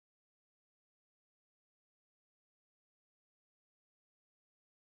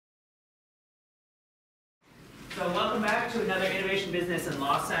welcome back to another Innovation Business and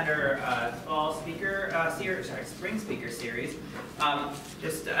Law Center fall spring speaker series.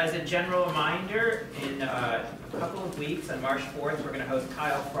 Just as a general reminder, in a couple of weeks, on March 4th, we're going to host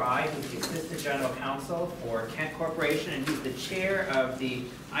Kyle Fry, who's the Assistant General Counsel for Kent Corporation, and he's the chair of the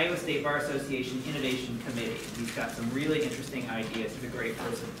Iowa State Bar Association Innovation Committee. He's got some really interesting ideas. He's a great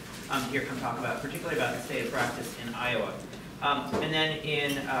person here to come talk about, particularly about the state of practice in Iowa. And then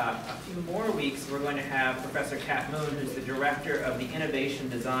in a few more weeks, we're going to have Professor Kat Moon, who's the Director of the Innovation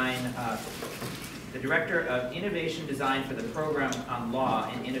Design, for the Program on Law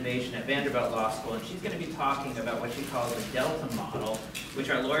and Innovation at Vanderbilt Law School, and she's going to be talking about what she calls the Delta model, which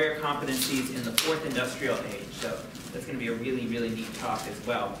are lawyer competencies in the fourth industrial age. So that's going to be a really, really neat talk as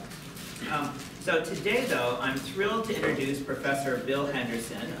well. So today, though, I'm thrilled to introduce Professor Bill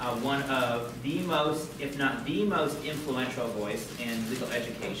Henderson, one of the most, if not the most influential voice in legal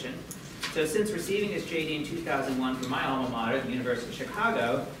education. So since receiving his JD in 2001 from my alma mater, the University of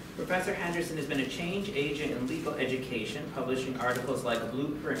Chicago, Professor Henderson has been a change agent in legal education, publishing articles like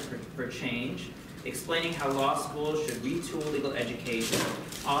Blueprint for Change, explaining how law schools should retool legal education,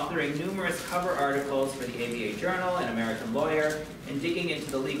 authoring numerous cover articles for the ABA Journal and American Lawyer, and digging into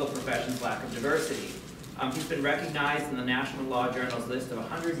the legal profession's lack of diversity. He's been recognized in the National Law Journal's list of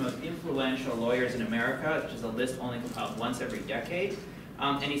 100 most influential lawyers in America, which is a list only compiled once every decade.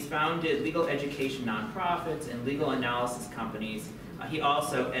 And he's founded legal education nonprofits and legal analysis companies. He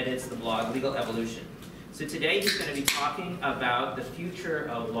also edits the blog Legal Evolution. So today he's going to be talking about the future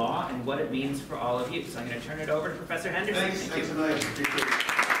of law and what it means for all of you. So I'm going to turn it over to Professor Henderson. Thanks a million. Thank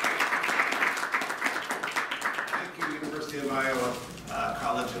you, University of Iowa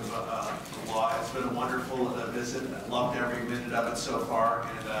College of Law. It's been a wonderful visit. I loved every minute of it so far,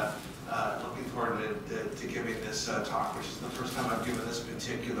 and looking forward to giving this talk, which is the first time I've given this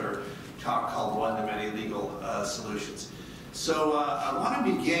particular talk called One-to-Many Legal Solutions. So I want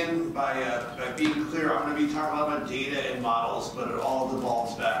to begin by being clear. I'm going to be talking a lot about data and models, but it all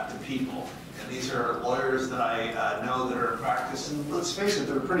devolves back to people. And these are lawyers that I know that are in practice, and let's face it,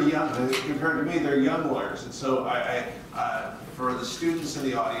 they're pretty young. Compared to me, they're young lawyers. And so for the students in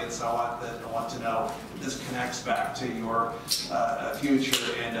the audience, I want to know that this connects back to your future.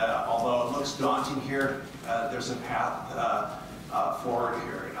 And although it looks daunting here, there's a path forward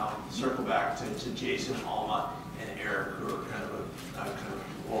here. And I'll circle back to Jason, Alma, and Eric, who are kind of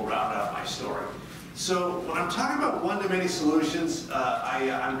will round out my story. So when I'm talking about one-to-many solutions,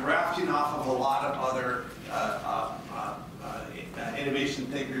 I'm drafting off of a lot of other innovation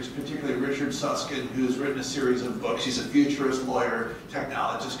thinkers, particularly Richard Susskind, who's written a series of books. He's a futurist lawyer,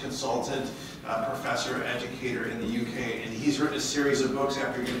 technologist, consultant, professor, educator in the UK, and he's written a series of books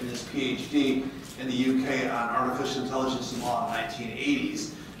after getting his PhD in the UK on artificial intelligence and law in the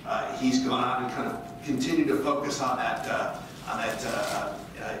 1980s. He's gone on and kind of continued to focus on that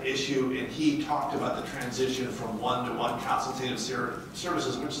issue, and he talked about the transition from one-to-one consultative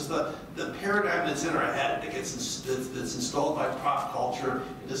services, which is the paradigm that's in our head that that's installed by pop culture,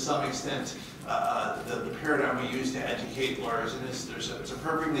 and to some extent the paradigm we use to educate lawyers. And it's a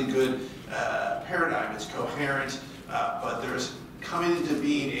perfectly good paradigm. It's coherent, but there's coming into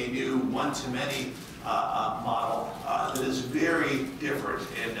being a new one-to-many model that is very different,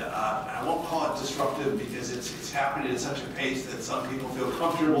 and I won't call it disruptive because it's happening at such a pace that some people feel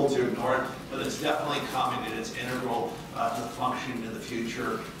comfortable to ignore it, but it's definitely coming, and it's integral to the functioning in the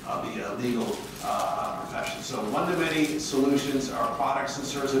future of the legal profession. So one-to-many solutions are products and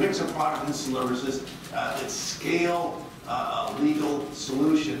services, a mix of products and services that scale legal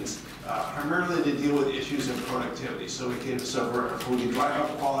solutions primarily to deal with issues of productivity. So we can drive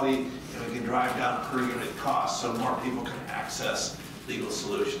up quality, and we can drive down per unit costs, so more people can access legal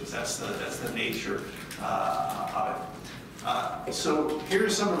solutions. That's the nature of it. So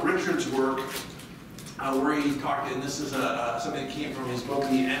here's some of Richard's work where he talked, and this is something that came from his book,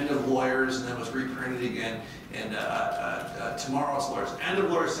 The End of Lawyers, and then was reprinted again in Tomorrow's Lawyers. End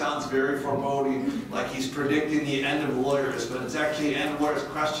of Lawyers sounds very foreboding, like he's predicting the end of lawyers, but it's actually end of lawyers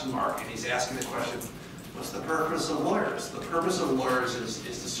question mark, and he's asking the question, what's the purpose of lawyers? The purpose of lawyers is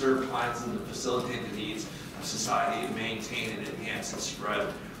to serve clients and to facilitate the needs of society and maintain and enhance and spread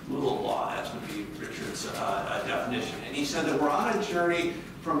rule of law. That would be Richard's definition. And he said that we're on a journey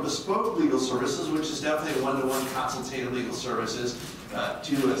from bespoke legal services, which is definitely one-to-one consultative legal services,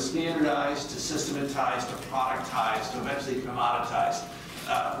 to standardized, to systematized, to productized, to eventually commoditized.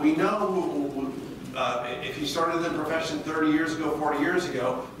 We know if you started in the profession 30 years ago, 40 years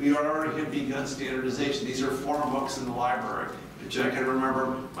ago, we already had begun standardization. These are form books in the library. which I can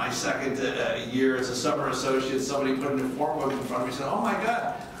remember my second year as a summer associate, somebody put a form book in front of me and said, oh my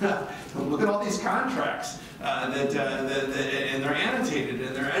God, look at all these contracts. And they're annotated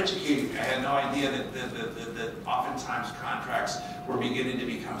and they're educating. I had no idea that oftentimes contracts were beginning to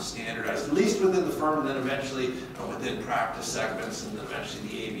become standardized, at least within the firm, and then eventually within practice segments, and then eventually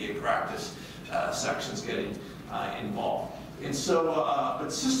the ABA practice sections getting involved. And so,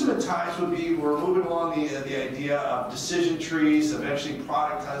 but systematized would be, we're moving along the idea of decision trees, eventually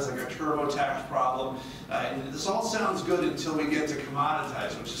productized, like a TurboTax problem. And this all sounds good until we get to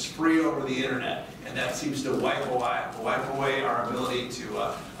commoditized, which is free over the internet. And that seems to wipe away our ability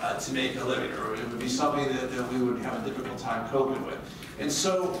to make a living, or it would be something that we would have a difficult time coping with. And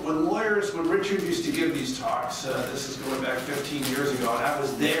so when Richard used to give these talks, this is going back 15 years ago, and I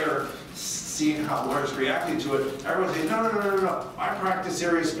was there seeing how lawyers reacted to it, everyone saying, no, my practice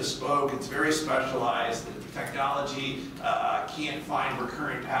area is bespoke, it's very specialized, the technology can't find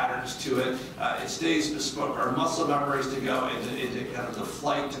recurring patterns to it, it stays bespoke. Our muscle memory is to go into kind of the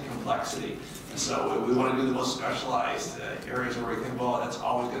flight to complexity. And so we want to do the most specialized areas where we think, well, that's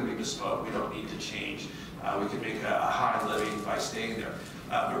always going to be bespoke, we don't need to change. We can make a high living by staying there.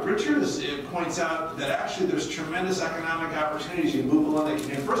 But Richard points out that actually there's tremendous economic opportunities. You move along the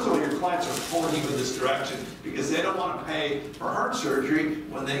community. First of all, your clients are pulling you in this direction because they don't want to pay for heart surgery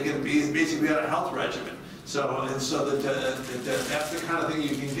when they can be basically on a health regimen. So that's the kind of thing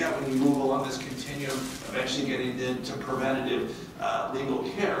you can get when you move along this continuum, eventually getting into preventative legal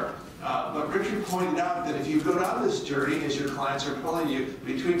care. But Richard pointed out that if you go down this journey, as your clients are pulling you,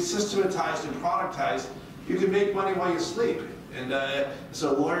 between systematized and productized, you can make money while you sleep. And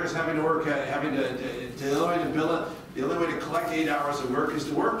so lawyers having to work, the only way to collect 8 hours of work is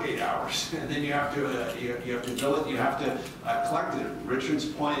to work 8 hours, and then you have to bill it, you have to collect it. Richard's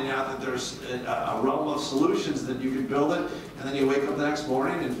pointing out that there's a realm of solutions that you can build it, and then you wake up the next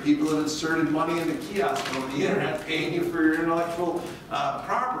morning and people have inserted money in the kiosk over the internet, paying you for your intellectual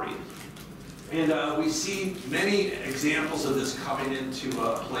property. And we see many examples of this coming into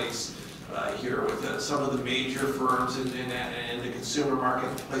place here with some of the major firms in the consumer market,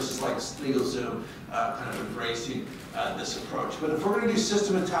 places like LegalZoom kind of embracing this approach. But if we're going to do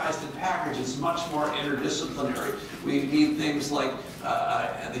systematized and packaged, it's much more interdisciplinary. We need things like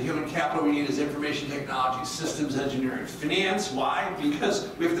the human capital we need is information technology, systems engineering, finance. Why? Because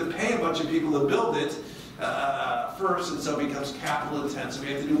we have to pay a bunch of people to build it first, and so it becomes capital intensive.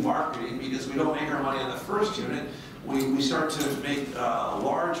 We have to do marketing because we don't make our money on the first unit. We start to make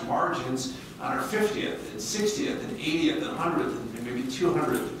large margins on our 50th and 60th and 80th and 100th and maybe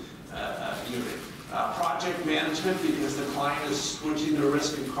 200th unit. Project management, because the client is switching the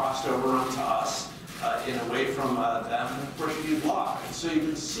risk and cost over onto us in away from them. And of course, you need law. And so you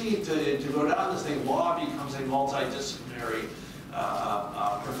can see to go down this thing, law becomes a multidisciplinary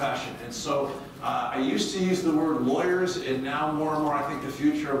profession. And so I used to use the word lawyers, and now more and more I think the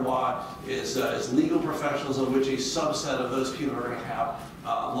future of law is legal professionals, of which a subset of those people are going to have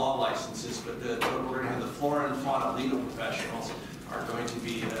law licenses, but we're going to have the flora and fauna of legal professionals are going to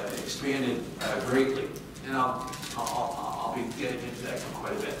be expanded greatly. And I'll be getting into that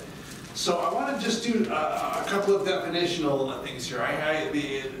quite a bit. So I want to just do a couple of definitional things here.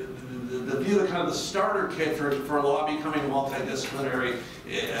 The view of kind of the starter kit for law becoming multidisciplinary.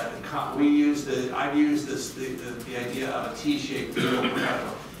 I've used the idea of a T-shaped legal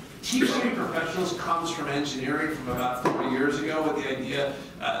professional. T-shaped professionals comes from engineering from about 40 years ago with the idea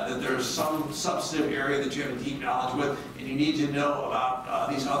that there's some substantive area that you have a deep knowledge with, and you need to know about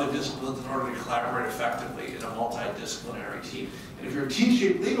these other disciplines in order to collaborate effectively in a multidisciplinary team. And if you're a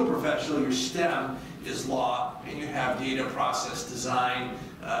T-shaped legal professional, your STEM is law, and you have data, process, design,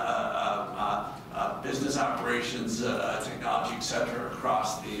 business operations, technology, etc.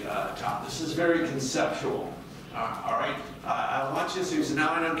 across the top. This is very conceptual. All right. I want you to see, so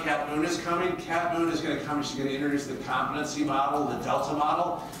now I know Kat Moon is coming. Kat Moon is going to come. She's going to introduce the competency model, the Delta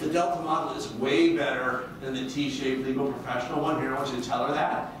model. The Delta model is way better than the T-shaped legal professional one. Here, I want you to tell her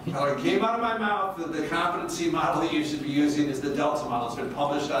that. Tell her it came out of my mouth that the competency model that you should be using is the Delta model. It's been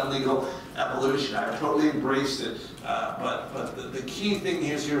published on Legal Evolution. I've totally embraced it. But the key thing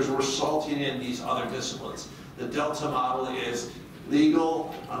here is we're salting in these other disciplines. The Delta model is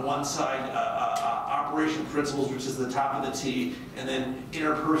legal on one side, operation principles, which is the top of the T, and then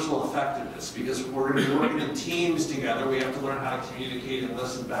interpersonal effectiveness, because we're going to be working in teams together. We have to learn how to communicate and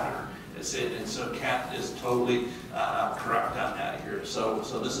listen better. That's it. And so Kat is totally correct on that here. So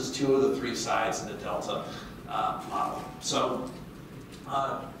this is 2 of the 3 sides in the Delta model. So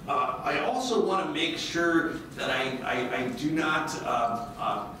I also want to make sure that I do not.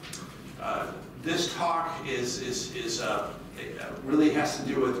 This talk is really has to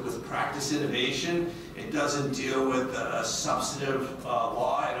do with practice innovation. It doesn't deal with substantive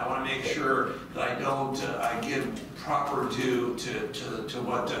law, and I want to make sure that I give proper due to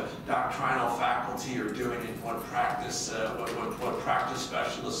what doctrinal faculty are doing and what practice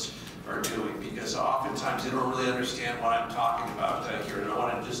specialists are doing, because oftentimes they don't really understand what I'm talking about here, and I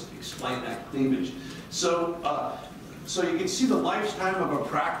want to just explain that cleavage. So you can see the lifetime of a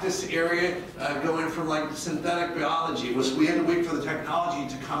practice area going from like synthetic biology. We had to wait for the technology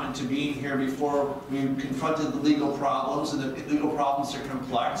to come into being here before we confronted the legal problems, and the legal problems are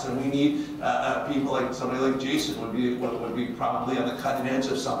complex, and we need people like somebody like Jason would be probably on the cutting edge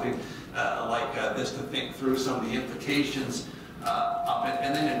of something like this to think through some of the implications of it.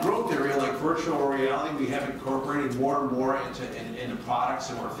 And then a growth area like virtual reality, we have incorporated more and more into products,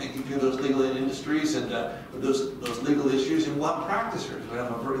 and we're thinking through those legal industries and those legal issues. And we'll have practicers.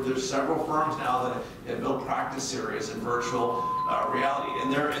 There's several firms now that have built practice areas in virtual reality,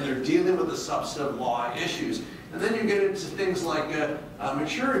 and they're dealing with the substantive law issues. And then you get into things like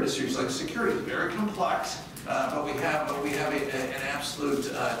mature industries like security, very complex. But we have an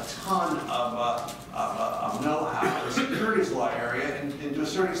absolute ton of know-how in the securities law area, and to a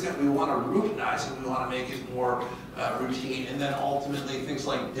certain extent we want to routinize it, we want to make it more routine, and then ultimately things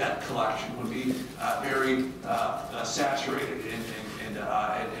like debt collection would be very saturated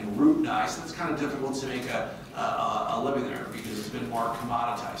and routinized. It's kind of difficult to make a living there because it's been more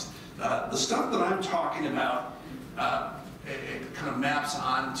commoditized. The stuff that I'm talking about, it kind of maps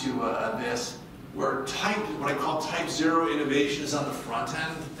onto this, where what I call type 0 innovation is on the front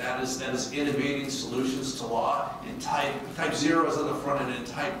end. That is innovating solutions to law. And type 0 is on the front end, and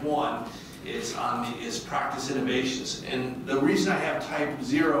type 1 is practice innovations. And the reason I have type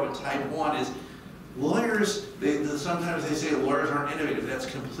 0 and type 1 is lawyers, sometimes they say lawyers aren't innovative. That's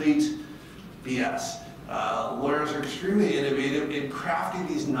complete BS. Lawyers are extremely innovative in crafting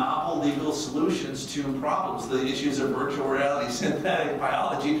these novel legal solutions to problems. The issues of virtual reality, synthetic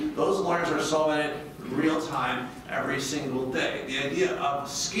biology, those lawyers are solving it in real time every single day. The idea of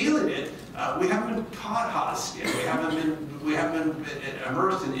scaling it, we haven't been taught how to scale. We haven't been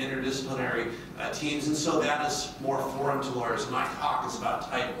immersed in interdisciplinary teams, and so that is more foreign to lawyers. My talk is about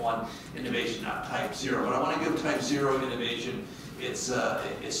type 1 innovation, not type 0. But I want to give type 0 innovation it's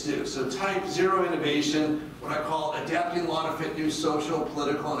due. So type 0 innovation, what I call adapting law to fit new social,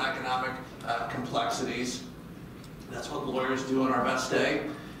 political, and economic complexities. That's what the lawyers do on our best day.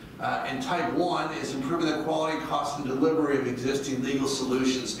 And type 1 is improving the quality, cost, and delivery of existing legal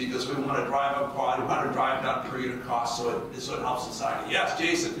solutions, because we want to drive up quality, we want to drive down per unit cost so it helps society. Yes,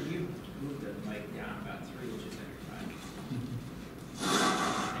 Jason? Could you move the mic down about 3 inches at your time?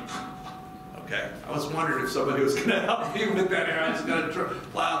 Okay, I was wondering if somebody was going to help me with that here. I was going to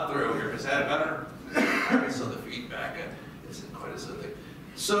plow through here. Is that better? So the feedback isn't quite as thick.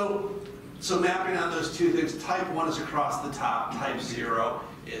 So mapping on those two things, type 1 is across the top, type 0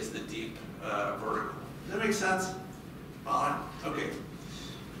 is the deep vertical. Does that make sense? Okay.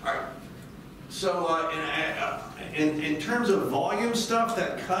 All right. So in terms of volume stuff,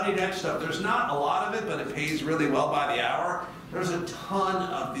 that cutting edge stuff, there's not a lot of it, but it pays really well by the hour. There's a ton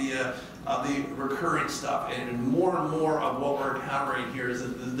of the recurring stuff, and more of what we're encountering here is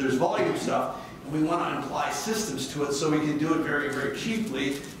that there's volume stuff, and we want to apply systems to it so we can do it very, very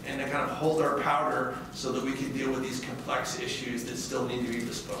cheaply and to kind of hold our powder so that we can deal with these complex issues that still need to be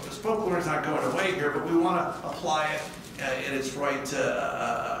bespoke. Bespoke learning is not going away here, but we want to apply it in its right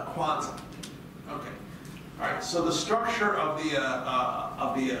quantum. Okay. All right. So the structure of the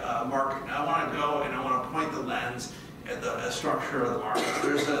market. Now I want to go and I want to point the lens at the structure of the market.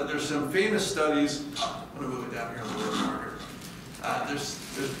 There's some famous studies. I'm going to move it down here a little bit marker.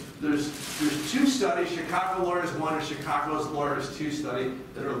 There's 2 studies, Chicago Lawyers 1 and Chicago's Lawyers 2 study,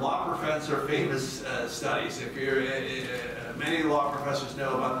 that are law professor famous studies. If you're many law professors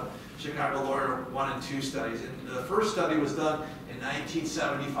know about the Chicago Lawyer 1 and 2 studies. And the first study was done in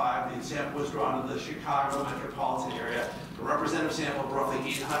 1975. The sample was drawn to the Chicago metropolitan area. A representative sample of roughly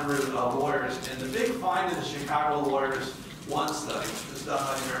 800 lawyers. And the big find in the Chicago Lawyers 1 study, which was done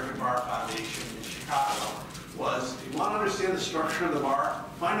by the American Bar Foundation in Chicago, was if you want to understand the structure of the bar,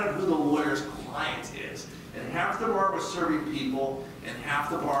 find out who the lawyer's client is. And half the bar was serving people, and half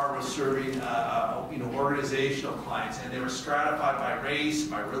the bar was serving organizational clients. And they were stratified by race,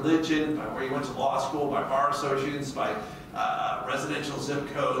 by religion, by where you went to law school, by bar associations, by residential zip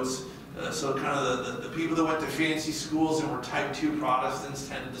codes. So kind of the people that went to fancy schools and were type 2 Protestants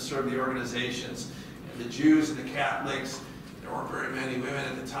tended to serve the organizations. And the Jews and the Catholics there weren't very many women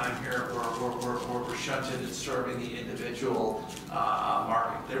at the time here were shunted and serving the individual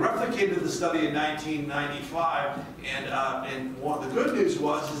market. They replicated the study in 1995, and one of the good news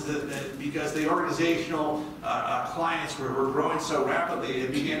was that because the organizational clients were growing so rapidly,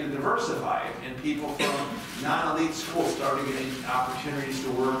 it began to diversify, and people from non-elite schools started getting opportunities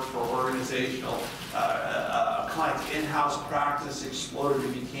to work for organizational clients. In-house practice exploded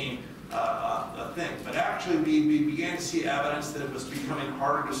and became a thing. But actually, we began to see evidence that it was becoming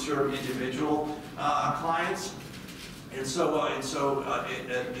harder to serve individual clients. And so,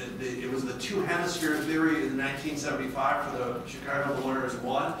 it was the two-hemisphere theory in 1975 for the Chicago lawyers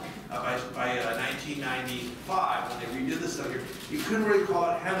won. By 1995, when they redid the study, you couldn't really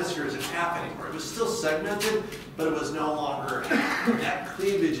call it hemispheres and half anymore. It was still segmented, but it was no longer half. And that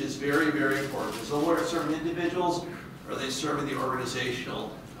cleavage is very, very important. Is the lawyer serving individuals, or are they serving the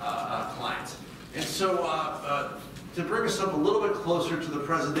organizational clients? And so, to bring us up a little bit closer to the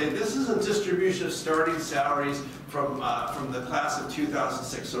present day, this is a distribution of starting salaries from the class of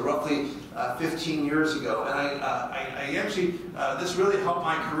 2006, so roughly 15 years ago. And I actually, this really helped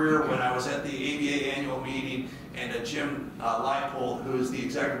my career when I was at the ABA annual meeting, and Jim Leipold, who is the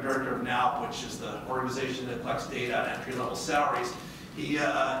executive director of NALP, which is the organization that collects data on entry-level salaries, he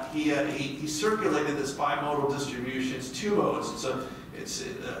circulated this bimodal distribution. It's two modes. So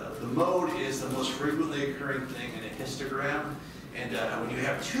the mode is the most frequently occurring thing in a histogram. And when you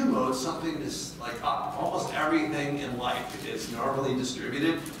have two modes, something is like almost everything in life is normally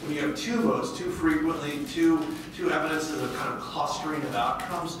distributed. When you have two modes, too frequently, two evidences of kind of clustering of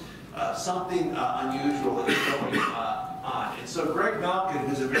outcomes, something unusual is going on. And so Greg Malkin,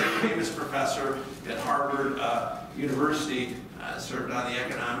 who's a very famous professor at Harvard University, served on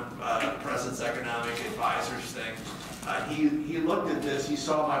the President's Economic Advisors thing. He looked at this, he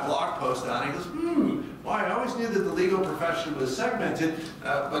saw my blog post on it, he goes, well, I always knew that the legal profession was segmented,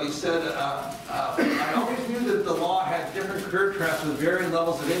 but he said, I always knew that the law had different career tracks with varying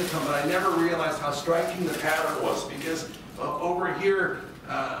levels of income, but I never realized how striking the pattern was, because over here,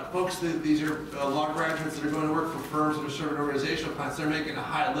 folks, these are law graduates that are going to work for firms that are serving organizational clients. They're making a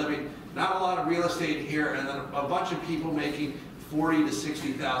high living. Not a lot of real estate here, and then a bunch of people making $40,000 to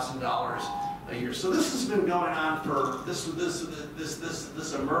 $60,000 a year. So this has been going on for this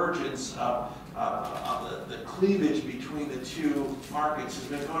emergence of the cleavage between the two markets has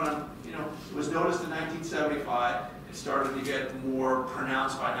been going on. You know, it was noticed in 1975. It started to get more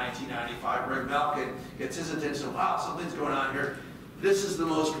pronounced by 1995. Greg Malkin gets his attention. Wow, something's going on here. This is the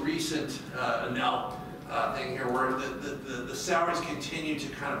most recent thing here, where the salaries continue to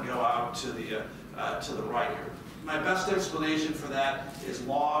kind of go out to the right here. My best explanation for that is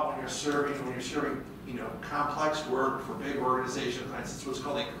law. When you're serving, complex work for big organizational clients, it's what's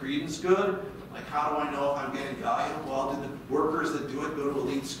called a credence good. Like, how do I know if I'm getting value? Well, do the workers that do it go to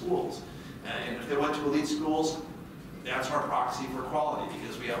elite schools? And if they went to elite schools, that's our proxy for quality,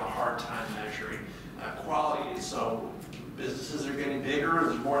 because we have a hard time measuring quality. So businesses are getting bigger,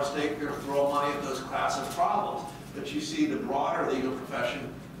 there's more at stake, they're going to throw money at those class of problems. But you see the broader legal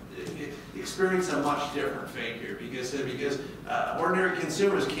profession experience a much different fate here, because ordinary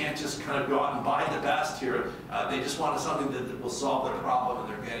consumers can't just kind of go out and buy the best here. They just want something that will solve their problem,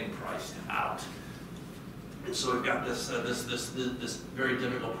 and they're getting priced out. And so we've got this very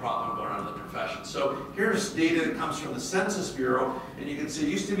difficult problem going on in the profession. So here's data that comes from the Census Bureau, and you can see it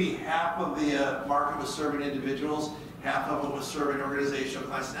used to be half of the market was serving individuals, half of it was serving organizational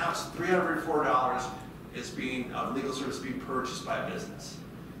clients. Now it's $304 of legal service being purchased by a business.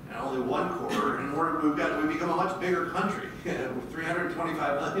 And only 1/4, and we've become a much bigger country with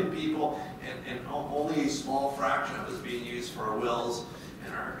 325 million people, and only a small fraction of it is being used for our wills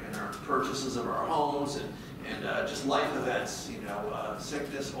and our purchases of our homes and just life events,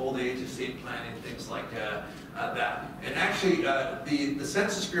 sickness, old age, estate planning, things like that. And actually, the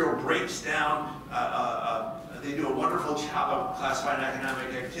Census Bureau breaks down. They do a wonderful job of classifying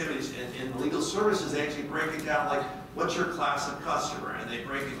economic activities. In legal services, they actually break it down like, what's your class of customer? And they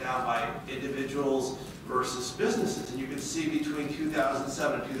break it down by individuals versus businesses. And you can see between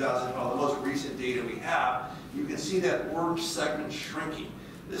 2007 and 2012, the most recent data we have, you can see that orange segment shrinking.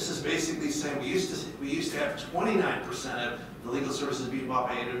 This is basically saying we used to have 29% of the legal services being bought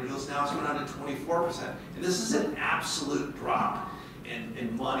by individuals. Now it's going on to 24%. And this is an absolute drop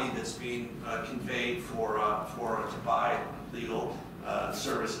in money that's being conveyed to buy legal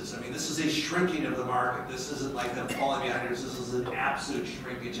services. I mean, this is a shrinking of the market. This isn't like them falling behind here. This is an absolute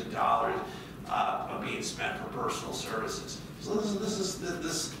shrinkage of dollars being spent for personal services. So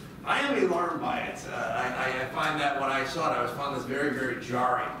this I am alarmed by it. I find that when I saw it, I found this very, very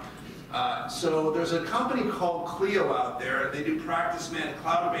jarring. So there's a company called Clio out there. They do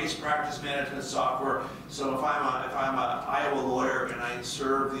cloud-based practice management software. So if I'm a Iowa lawyer and I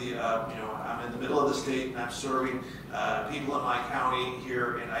serve I'm in the middle of the state and I'm serving people in my county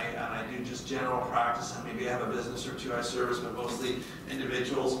here, and I do just general practice, and maybe I have a business or two I service, but mostly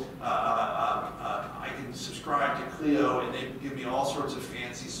individuals. I can subscribe to Clio, and they give me all sorts of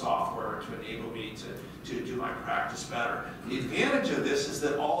fancy software to enable me to do my practice better. The advantage of this is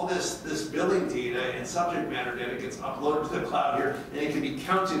that all this billing data and subject matter data gets uploaded to the cloud here, and it can be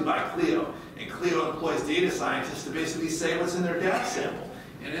counted by Clio. And Clio employs data scientists to basically say what's in their data sample.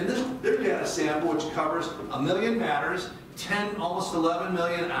 And in their data sample, which covers 1 million matters, almost 11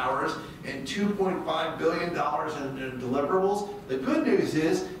 million hours, and $2.5 billion in deliverables, the good news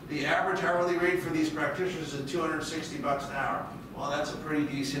is the average hourly rate for these practitioners is $260 an hour. Well, that's a pretty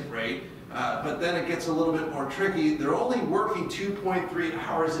decent rate. But then it gets a little bit more tricky. They're only working 2.3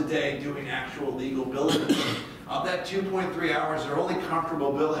 hours a day doing actual legal billing. Of that 2.3 hours, they're only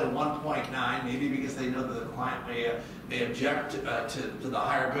comfortable billing 1.9, maybe because they know that the client may object to the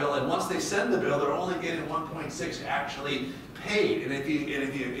higher bill. And once they send the bill, they're only getting 1.6 actually paid. And if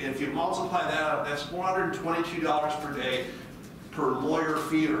you multiply that out, that's $422 per day per lawyer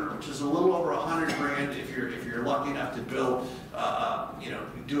fee earner, which is a little over 100 grand if you're lucky enough to bill,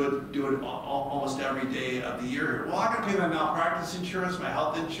 do it almost every day of the year. Well, I got to pay my malpractice insurance, my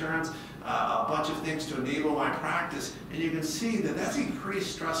health insurance, a bunch of things to enable my practice, and you can see that that's a pretty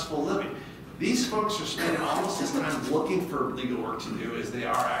stressful living. These folks are spending almost as time looking for legal work to do as they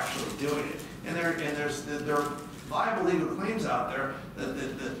are actually doing it, and there are viable legal claims out there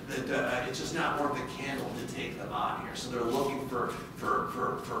that it's just not worth the candle to take them on here. So they're looking for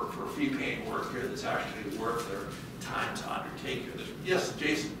fee-paying work here that's actually worth their time to undertake here. Yes,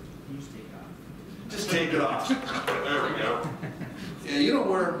 Jason? Just take it off. There we go. Yeah, you don't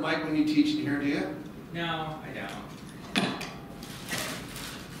wear a mic when you teach in here, do you? No, I don't.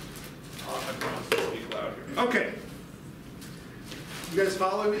 Okay. You guys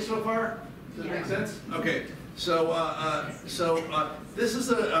following me so far? Does that make sense? Okay. So this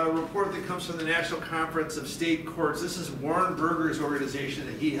is a report that comes from the National Conference of State Courts. This is Warren Berger's organization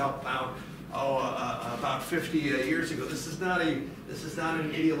that he helped found about 50 years ago. This is not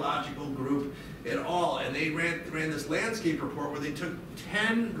an ideological group at all. And they ran this landscape report where they took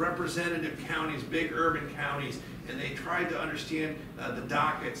 10 representative counties, big urban counties, and they tried to understand the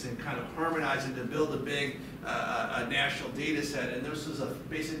dockets and kind of harmonize it to build a big national data set. And this was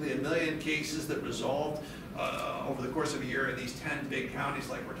basically 1 million cases that resolved over the course of a year in these 10 big counties,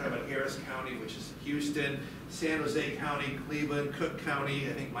 like we're talking about Harris County, which is Houston, San Jose County, Cleveland, Cook County,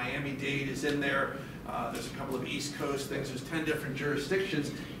 I think Miami-Dade is in there. There's a couple of East Coast things. There's 10 different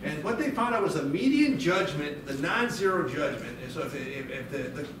jurisdictions. And what they found out was the median judgment, the non-zero judgment, and so if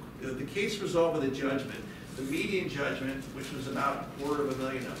the case resolved with a judgment, the median judgment, which was about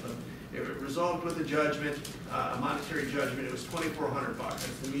 250,000 of them, if it resolved with a judgment, a monetary judgment, it was $2,400.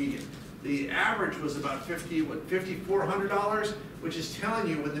 That's the median. The average was about $5,400, which is telling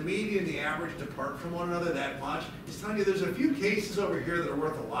you when the median and the average depart from one another that much, it's telling you there's a few cases over here that are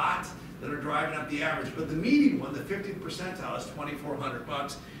worth a lot that are driving up the average. But the median one, the 50th percentile, is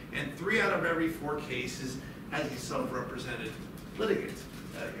 $2,400, and 3 out of every 4 cases has a self-represented litigant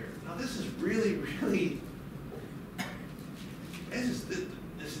here. Now this is really,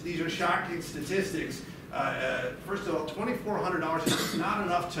 these are shocking statistics. First of all, $2,400 is not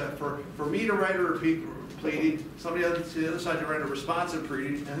enough for me to write a repeat pleading, somebody else to the other side to write a responsive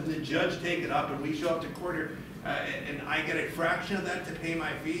pleading, and then the judge take it up, and we show up to court here, and I get a fraction of that to pay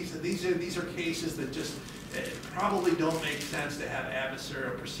my fees. And these are cases that just probably don't make sense to have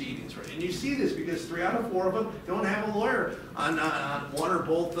adversarial proceedings. Right? And you see this because 3 out of 4 of them don't have a lawyer on one or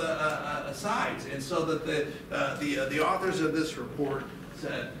both sides, and so that the authors of this report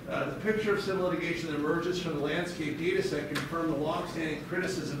said, the picture of civil litigation that emerges from the landscape data set confirmed the long-standing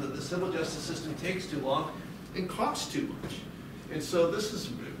criticism that the civil justice system takes too long and costs too much. And so this is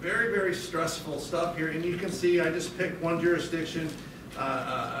very, very stressful stuff here. And you can see I just picked one jurisdiction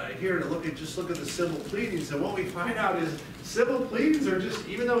here to just look at the civil pleadings. And what we find out is civil pleadings are just,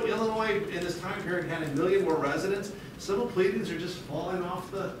 even though Illinois in this time period had 1 million more residents, civil pleadings are just falling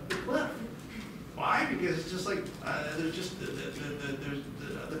off the cliff. Why? Because it's just like there's just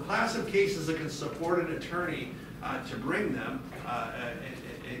the class of cases that can support an attorney to bring them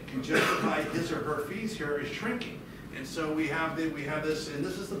and can justify his or her fees here is shrinking. And so we have this, and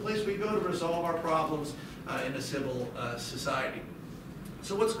this is the place we go to resolve our problems in a civil society.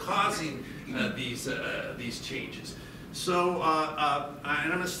 So what's causing these changes? So, and I'm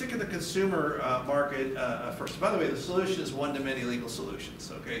going to stick in the consumer market first. By the way, the solution is one-to-many legal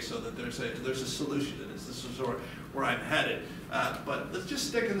solutions. Okay, so that there's a solution to this. This is where I'm headed. But let's just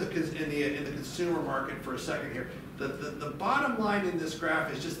stick in the consumer market for a second here. The bottom line in this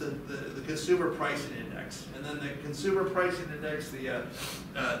graph is just the consumer pricing index, and then the consumer pricing index, the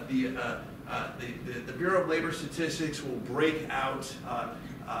Bureau of Labor Statistics will break out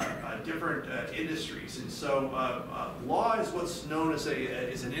different industries, and so law is what's known as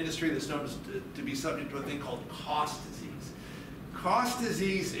an industry that's known to be subject to a thing called cost disease. Cost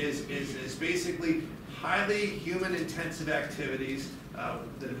disease is basically highly human-intensive activities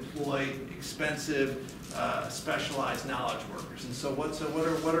that employ expensive, specialized knowledge workers. And so, what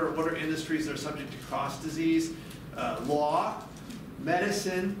are industries that are subject to cost disease? Law,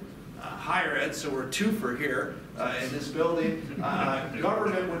 medicine, higher ed. So we're two for here in this building.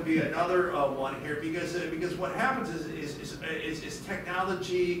 Government would be another one here because what happens is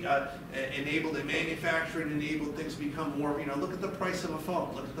technology enabled and manufacturing enabled things become more. Look at the price of a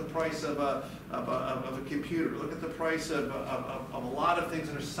phone. Look at the price of a computer. Look at the price of a lot of things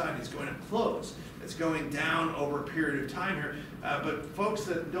in our society. It's going to close. It's going down over a period of time here. But folks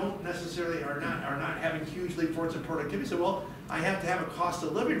that don't necessarily are not having huge leap forwards in productivity say, well, I have to have a cost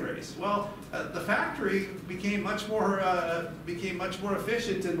of living raise. Well, the factory became much more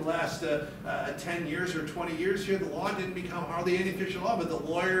efficient in the last 10 years or 20 years here. The law didn't become hardly any official law, but the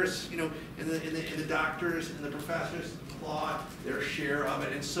lawyers, and the doctors and the professors clawed their share of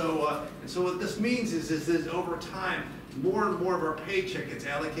it. And so what this means is that over time, more and more of our paycheck gets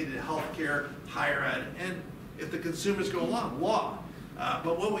allocated to healthcare, higher ed, and if the consumers go along, law.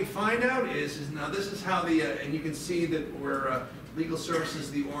 But what we find out is now this is how and you can see that where legal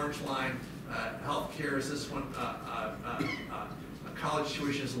services, the orange line, healthcare is this one, college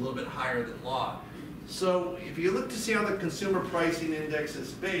tuition is a little bit higher than law. So if you look to see how the consumer pricing index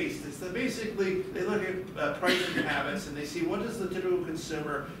is based, it's basically they look at pricing habits and they see what does the typical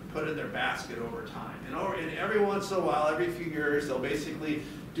consumer put in their basket over time. And every once in a while, every few years, they'll basically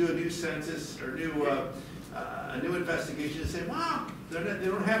do a new census or a new investigation and say, wow, they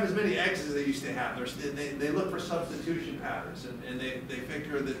don't have as many eggs as they used to have. They look for substitution patterns, and they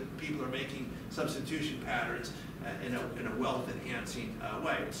figure that people are making substitution patterns in a wealth-enhancing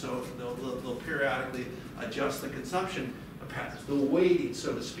way. So they'll periodically adjust the consumption patterns, the weighting,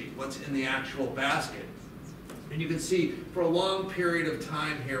 so to speak, what's in the actual basket. And you can see for a long period of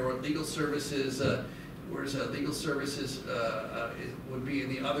time here, where legal services, legal services would be in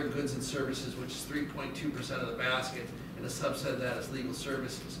the other goods and services, which is 3.2% of the basket, and a subset of that is legal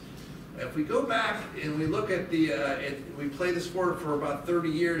services. If we go back and we look at we play this forward for about 30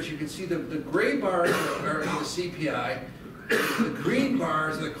 years, you can see the gray bars are the CPI, the green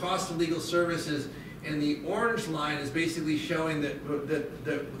bars are the cost of legal services, and the orange line is basically showing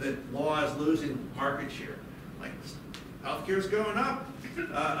that law is losing market share. Like healthcare is going up,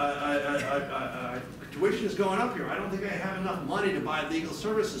 tuition is going up here. I don't think I have enough money to buy legal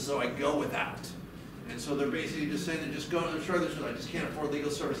services, so I go without. And so they're basically just saying they're just going to the shore. I just can't afford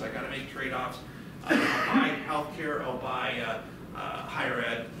legal service. I got to make trade-offs. I'll buy healthcare. I'll buy higher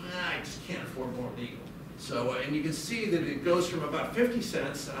ed. I just can't afford more legal. So and you can see that it goes from about 50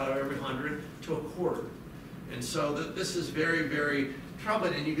 cents out of every 100 to a quarter. And so this is very, very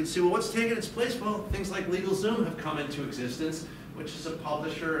troubling. And you can see, well, what's taken its place? Well, things like LegalZoom have come into existence, which is a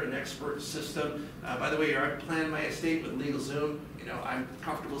publisher, an expert system. By the way, I planned my estate with LegalZoom. I'm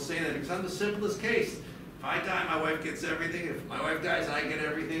comfortable saying that because I'm the simplest case. If I die, my wife gets everything. If my wife dies, I get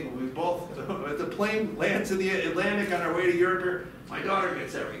everything. We both, if the plane lands in the Atlantic on our way to Europe, my daughter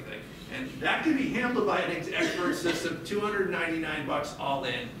gets everything. And that can be handled by an expert system, $299 all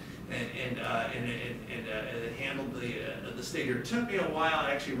in. And it handled the state here. It took me a while.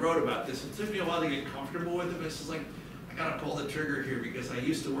 I actually wrote about this. It took me a while to get comfortable with it. This is like, I got to pull the trigger here because I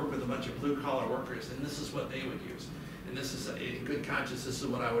used to work with a bunch of blue-collar workers, and this is what they would use. And this is, in good conscience, this is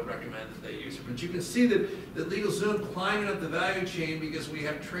what I would recommend that they use. But you can see that LegalZoom climbing up the value chain because we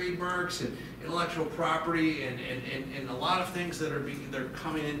have trademarks and intellectual property and a lot of things that they're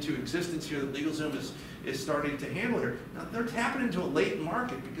coming into existence here that LegalZoom is starting to handle here. Now, they're tapping into a latent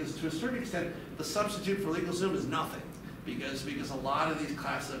market because to a certain extent, the substitute for LegalZoom is nothing. Because a lot of these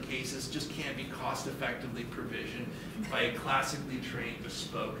classes of cases just can't be cost effectively provisioned by a classically trained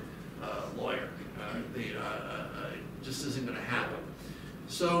bespoke lawyer. Just isn't going to happen.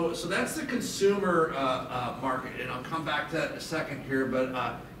 So that's the consumer market, and I'll come back to that in a second here. But am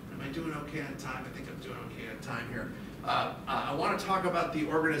I doing okay on time? I think I'm doing okay on time here. I want to talk about the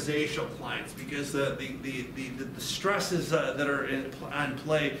organizational clients, because the stresses that are on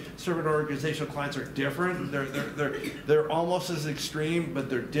play serving organizational clients are different. They're almost as extreme, but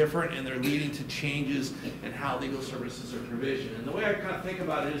they're different, and they're leading to changes in how legal services are provisioned. And the way I kind of think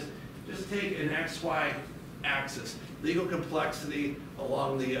about it is just take an XY axis, legal complexity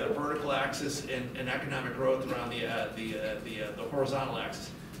along the vertical axis, and economic growth around the horizontal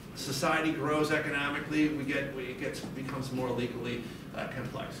axis. Society grows economically, it becomes more legally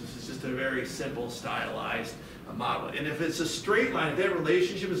complex. This is just a very simple, stylized model. And if it's a straight line, if that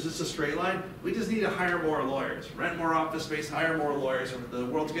relationship is just a straight line, we just need to hire more lawyers, rent more office space, hire more lawyers. The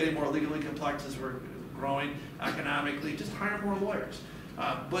world's getting more legally complex as we're growing economically, just hire more lawyers.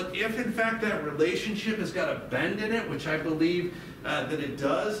 But if in fact that relationship has got a bend in it, which I believe that it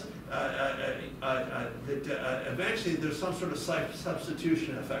does, eventually there's some sort of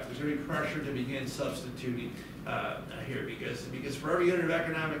substitution effect. There's going to be pressure to begin substituting here, because for every unit of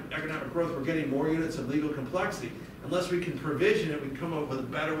economic growth, we're getting more units of legal complexity. Unless we can provision it, we come up with a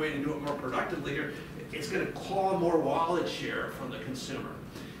better way to do it more productively here, it's going to call more wallet share from the consumer.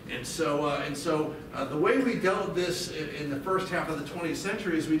 And so the way we dealt with this in the first half of the 20th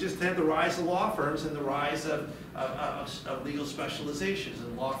century is we just had the rise of law firms and the rise of legal specializations.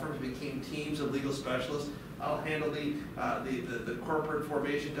 And law firms became teams of legal specialists. I'll handle the corporate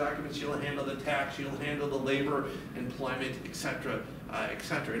formation documents, you'll handle the tax, you'll handle the labor, employment, et cetera, et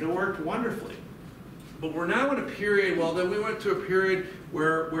cetera. And it worked wonderfully. But we're now in a period, well, then we went to a period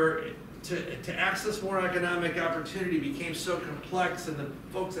where to access more economic opportunity became so complex, and the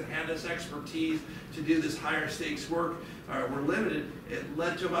folks that had this expertise to do this higher stakes work were limited. It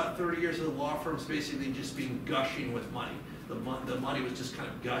led to about 30 years of the law firms basically just being gushing with money. The money was just kind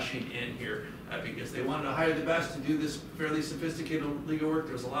of gushing in here because they wanted to hire the best to do this fairly sophisticated legal work.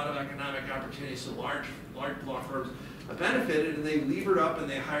 There was a lot of economic opportunity, so large law firms benefited, and they levered up and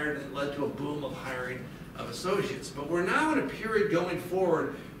they hired, and it led to a boom of hiring of associates. But we're now in a period going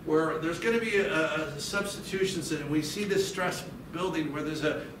forward where there's going to be a substitutions, and we see this stress building where there's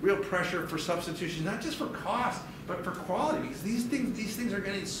a real pressure for substitution, not just for cost, but for quality, because these things are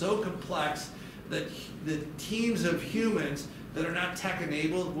getting so complex that the teams of humans that are not tech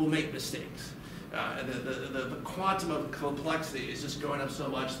enabled will make mistakes. The quantum of complexity is just going up so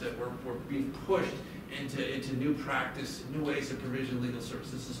much that we're being pushed into new practice, new ways to provision legal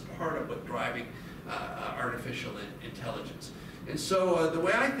services. This is part of what's driving artificial intelligence. And so the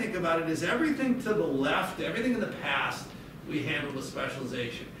way I think about it is everything to the left, everything in the past, we handle with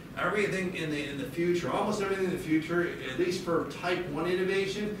specialization. Everything in the future, almost everything in the future, at least for type 1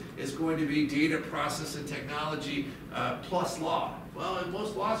 innovation, is going to be data, process, and technology plus law. Well, in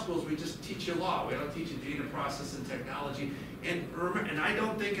most law schools, we just teach you law. We don't teach you data, process, and technology. And I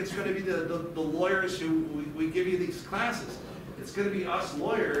don't think it's going to be the lawyers who we give you these classes. It's going to be us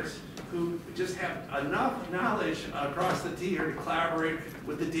lawyers who just have enough knowledge across the T here to collaborate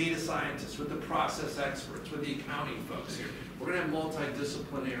with the data scientists, with the process experts, with the accounting folks here. We're going to have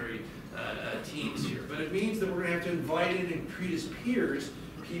multidisciplinary teams here. But it means that we're going to have to invite in and treat as peers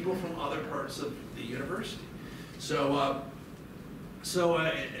people from other parts of the university. So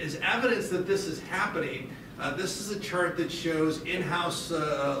as evidence that this is happening, this is a chart that shows in-house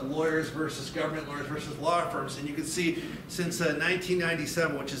lawyers versus government lawyers versus law firms. And you can see since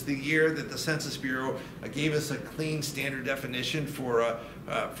 1997, which is the year that the Census Bureau gave us a clean standard definition for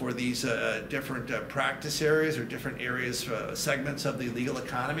these different practice areas or different areas, segments of the legal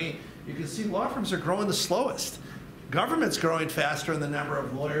economy, you can see law firms are growing the slowest. Government's growing faster in the number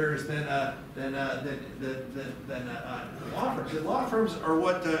of lawyers than law firms. And law firms are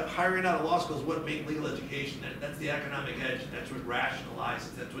what hiring out of law school is what make legal education. That's the economic edge. That's what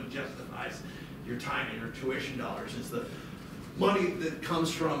rationalizes. That's what justifies your time and your tuition dollars. Is the money that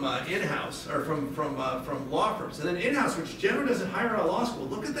comes from in-house or from law firms. And then in-house, which generally doesn't hire out of law school.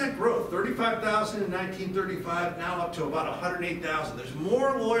 Look at that growth: 35,000 in 1935, now up to about 108,000. There's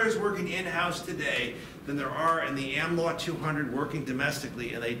more lawyers working in-house today than there are in the AmLaw 200 working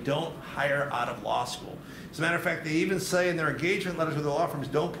domestically, and they don't hire out of law school. As a matter of fact, they even say in their engagement letters with the law firms,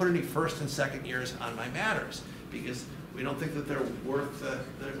 don't put any first and second years on my matters, because we don't think that they're worth,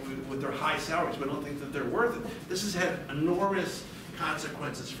 with their high salaries, we don't think that they're worth it. This has had enormous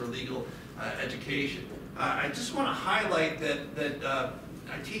consequences for legal education. I just want to highlight that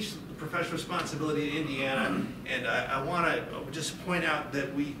I teach professional responsibility in Indiana, and I want to just point out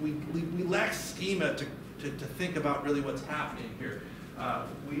that we lack schema to think about really what's happening here.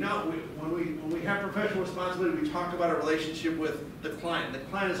 We know when we have professional responsibility, we talk about a relationship with the client. The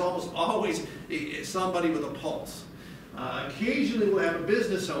client is almost always somebody with a pulse. Occasionally we'll have a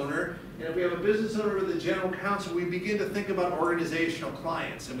business owner, And if we have a business owner or the general counsel, we begin to think about organizational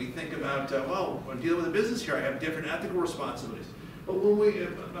clients, and we think about, well, when dealing with a business here, I have different ethical responsibilities. But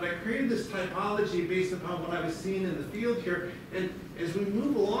but I created this typology based upon what I was seeing in the field here, and as we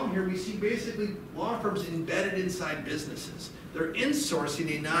move along here, we see basically law firms embedded inside businesses. They're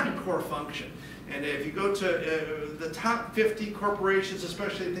insourcing a non-core function. And if you go to the top 50 corporations,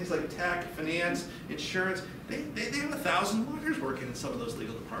 especially things like tech, finance, insurance, they have 1,000 lawyers working in some of those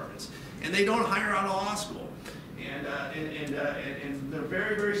legal departments. And they don't hire out of law school. And they're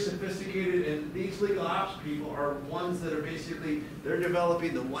very, very sophisticated, and these legal ops people are ones that are basically, they're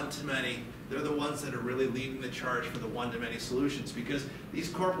developing the one-to-many. They're the ones that are really leading the charge for the one-to-many solutions, because these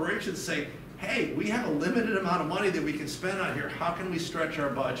corporations say, hey, we have a limited amount of money that we can spend on here. How can we stretch our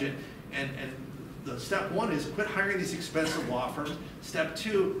budget? And the step one is quit hiring these expensive law firms. Step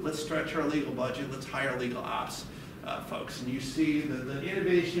two, let's stretch our legal budget. Let's hire legal ops folks. And you see the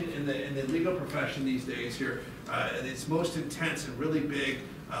innovation in the legal profession these days here. It's most intense and really big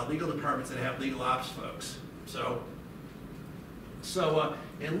legal departments that have legal ops folks.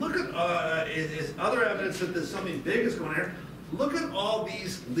 And look at is other evidence that there's something big is going on here. Look at all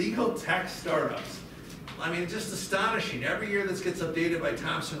these legal tech startups. I mean, just astonishing. Every year this gets updated by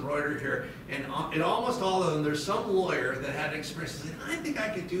Thomson Reuters here, and in almost all of them, there's some lawyer that had experience saying, I think I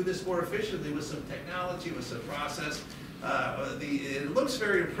could do this more efficiently with some technology, with some process. It looks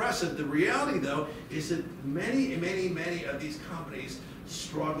very impressive. The reality, though, is that many of these companies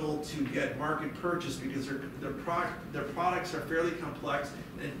struggle to get market purchase because their products are fairly complex,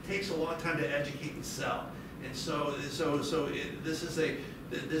 and it takes a long time to educate and sell. And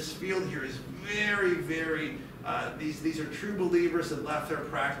this field here is very, very. These are true believers that left their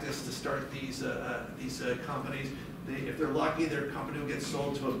practice to start these companies. If they're lucky, their company will get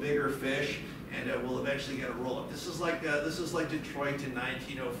sold to a bigger fish, and will eventually get a roll-up. This is like Detroit in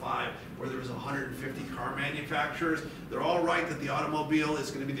 1905, where there was 150 car manufacturers. They're all right that the automobile is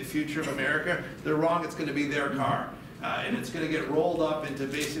going to be the future of America. They're wrong. It's going to be their car. And it's going to get rolled up into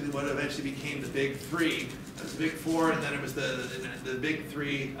basically what eventually became the big three. It was the big four, and then it was the big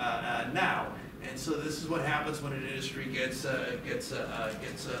three now. And so this is what happens when an industry gets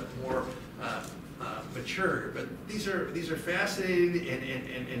more mature. But these are fascinating,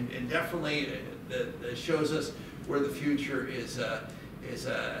 and definitely that shows us where the future is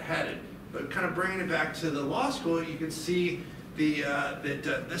headed. But kind of bringing it back to the law school, you can see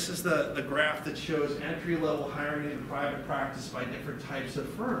this is the graph that shows entry-level hiring in private practice by different types of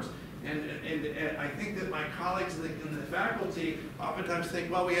firms. And I think that my colleagues in the faculty oftentimes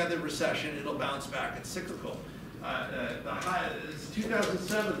think, well, we had the recession, it'll bounce back, it's cyclical. It's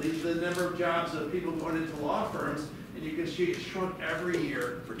 2007, these are the number of jobs of people going into law firms, and you can see it shrunk every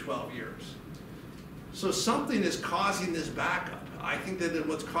year for 12 years. So something is causing this backup. I think that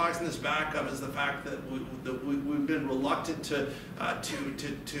what's causing this backup is the fact that we've been reluctant to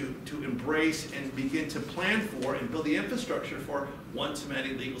embrace and begin to plan for and build the infrastructure for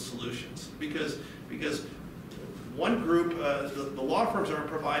one-to-many legal solutions. Because one group, the law firms aren't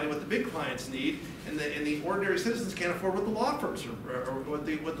providing what the big clients need, and the ordinary citizens can't afford what the law firms or what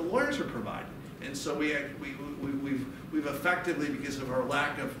the lawyers are providing. And so we've effectively, because of our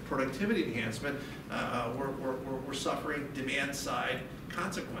lack of productivity enhancement, we're suffering demand side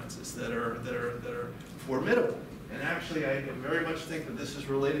consequences that are formidable. And actually, I very much think that this is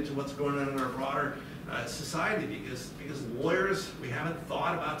related to what's going on in our broader society, because lawyers, we haven't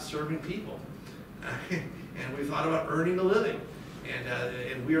thought about serving people, and we thought about earning a living,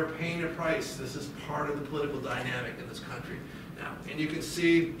 and we are paying a price. This is part of the political dynamic in this country. And you can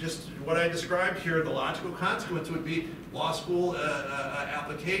see just what I described here, the logical consequence would be law school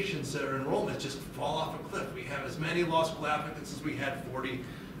applications or enrollments just fall off a cliff. We have as many law school applicants as we had 40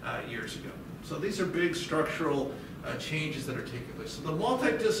 years ago. So these are big structural changes that are taking place. So the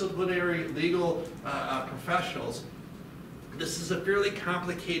multidisciplinary legal professionals, this is a fairly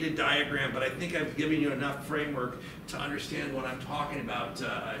complicated diagram, but I think I've given you enough framework to understand what I'm talking about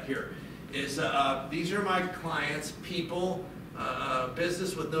here. These are my clients, people,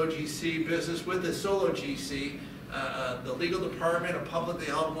 business with no GC, business with a solo GC, the legal department, a publicly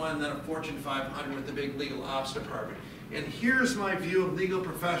held one, and then a Fortune 500 with the big legal ops department. And here's my view of legal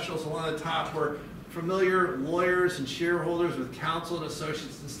professionals. Along the top were familiar lawyers and shareholders with counsel and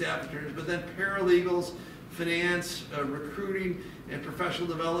associates and staff attorneys, but then paralegals, finance, recruiting and professional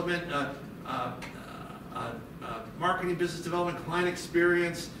development, marketing, business development, client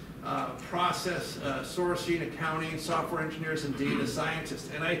experience, process, sourcing, accounting, software engineers, and data scientists.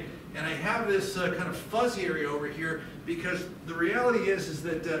 And I have this kind of fuzzy area over here because the reality is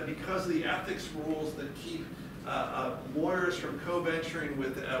that because of the ethics rules that keep lawyers from co-venturing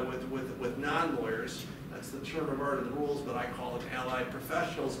with non-lawyers. That's the term of art of the rules, but I call them allied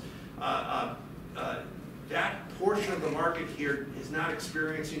professionals. That portion of the market here is not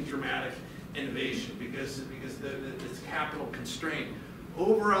experiencing dramatic innovation because it's capital constrained.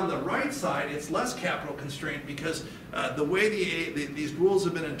 Over on the right side, it's less capital constrained because the way these rules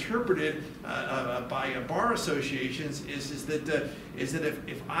have been interpreted by bar associations is that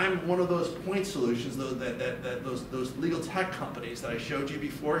if I'm one of those point solutions, those legal tech companies that I showed you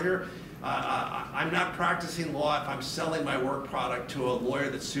before here, I'm not practicing law if I'm selling my work product to a lawyer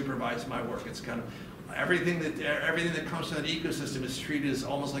that supervises my work. It's kind of everything that comes from that ecosystem is treated as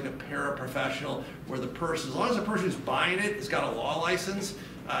almost like a paraprofessional, where the person, as long as the person who's buying it has got a law license,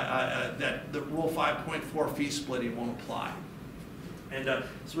 that the Rule 5.4 fee splitting won't apply. And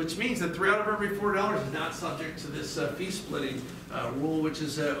so which means that 3 out of every $4 is not subject to this fee splitting rule, which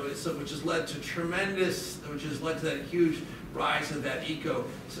has led to that huge rise of that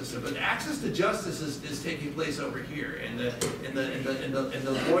ecosystem. But access to justice is taking place over here, and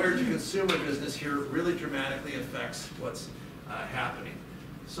the lawyer to consumer business here really dramatically affects what's happening.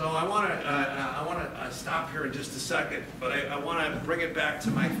 So I want to stop here in just a second, but I want to bring it back to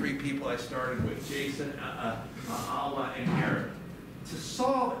my 3 people I started with: Jason, Alma, and Eric. To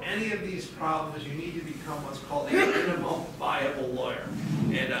solve any of these problems, you need to become what's called a minimum viable lawyer.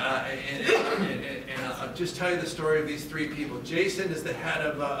 And I'll just tell you the story of these 3 people. Jason is the head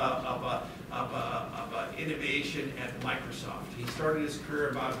of innovation at Microsoft. He started his career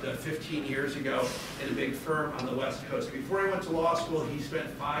about 15 years ago in a big firm on the West Coast. Before he went to law school, he spent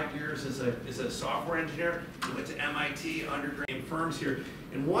 5 years as a software engineer. He went to MIT, undergraduate firms here.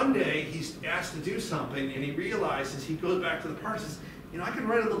 And one day, he's asked to do something, and he realizes, he goes back to the part and says, you know, I can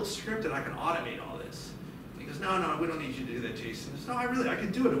write a little script and I can automate all this. He goes, no, we don't need you to do that, Jason. He says, no, I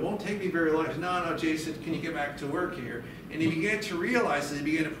can do it. It won't take me very long. He says, no, Jason, can you get back to work here? And he began to realize, as he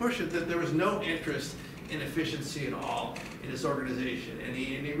began to push it, that there was no interest in efficiency at all in his organization. And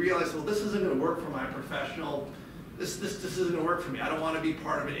he realized, well, this isn't going to work for my professional, this isn't going to work for me. I don't want to be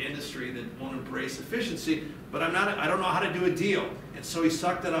part of an industry that won't embrace efficiency, but I don't know how to do a deal. And so he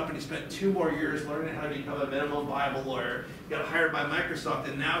sucked it up, and he spent 2 more years learning how to become a minimum viable lawyer. He got hired by Microsoft,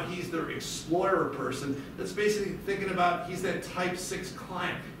 and now he's the explorer person that's basically thinking about, he's that type 6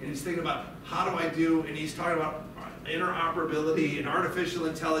 client, and he's thinking about, how do I do, and he's talking about interoperability and artificial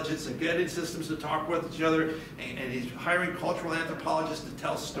intelligence and getting systems to talk with each other, and he's hiring cultural anthropologists to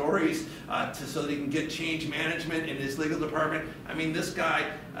tell stories so that he can get change management in his legal department. I mean, this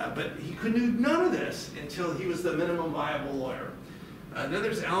guy, but he couldn't do none of this until he was the minimum viable lawyer. Then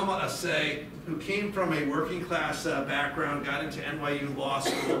there's Alma Assay, who came from a working class background, got into NYU Law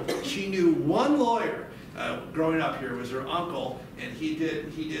School. She knew one lawyer growing up here. It was her uncle, and he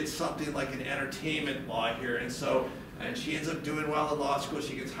did something like an entertainment law here, and she ends up doing well in law school.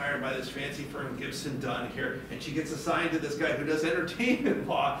 She gets hired by this fancy firm, Gibson Dunn here, and she gets assigned to this guy who does entertainment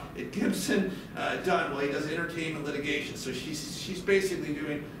law at Gibson Dunn. Well, he does entertainment litigation, so she's basically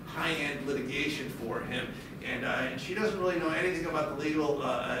doing high-end litigation for him. And she doesn't really know anything about the legal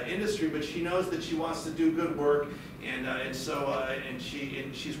industry, but she knows that she wants to do good work, and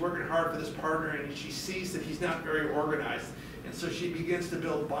she's working hard for this partner, and she sees that he's not very organized, and so she begins to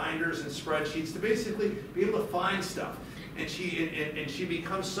build binders and spreadsheets to basically be able to find stuff. And she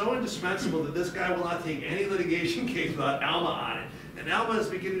becomes so indispensable that this guy will not take any litigation case without Alma on it. And Alma is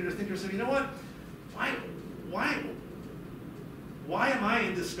beginning to think to herself, you know what? Why am I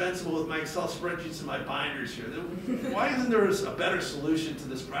indispensable with my Excel spreadsheets and my binders here? Why isn't there a better solution to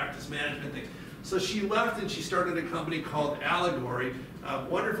this practice management thing? So she left and she started a company called Allegory.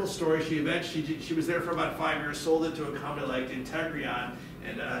 Wonderful story. She was there for about 5 years, sold it to a company like Integrion,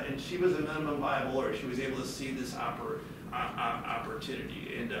 and she was a minimum viable lawyer. She was able to see this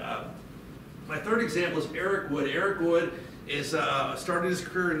opportunity. And my 3rd example is Eric Wood. Eric Wood started his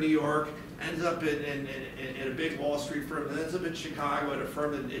career in New York, ends up in a big Wall Street firm, then ends up in Chicago at a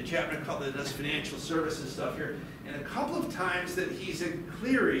firm, a Chapman Company that does financial services stuff here. And a couple of times that he's in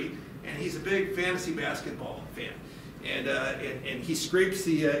Cleary, and he's a big fantasy basketball fan. And he scrapes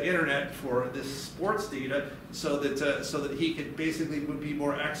the internet for this sports data so that he could would be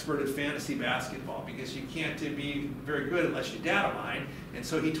more expert at fantasy basketball, because you can't be very good unless you data mine. And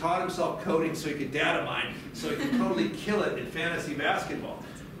so he taught himself coding so he could data mine, so he could totally kill it in fantasy basketball.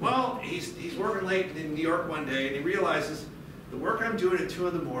 Well, he's working late in New York one day, and he realizes the work I'm doing at 2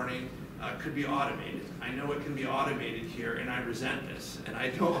 in the morning could be automated. I know it can be automated here, and I resent this, and I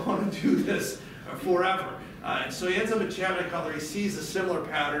don't want to do this forever. And so he ends up at Chapman Cutler. He sees a similar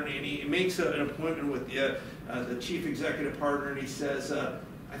pattern, and he makes an appointment with the chief executive partner, and he says,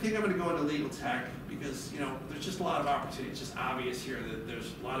 I think I'm going to go into legal tech because, you know, there's just a lot of opportunity. It's just obvious here that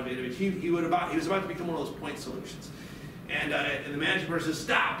there's a lot of innovation. He was about to become one of those point solutions. And the managing person said,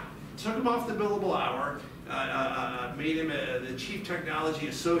 stop. Took him off the billable hour, made him the chief technology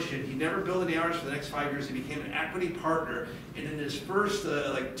associate. He never billed any hours for the next 5 years. He became an equity partner. And in his first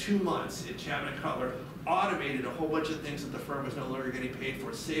like 2 months at Chapman & Cutler, automated a whole bunch of things that the firm was no longer getting paid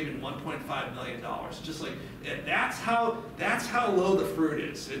for, saving $1.5 million. Just like, that's how low the fruit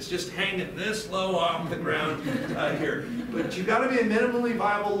is. It's just hanging this low off the ground here. But you gotta be a minimally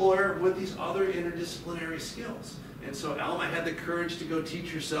viable lawyer with these other interdisciplinary skills. And so Alma had the courage to go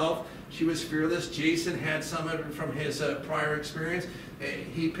teach herself. She was fearless. Jason had some of it from his prior experience.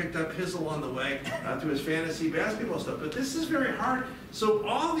 He picked up his along the way through his fantasy basketball stuff. But this is very hard. So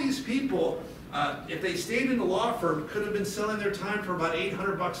all these people, if they stayed in the law firm, could have been selling their time for about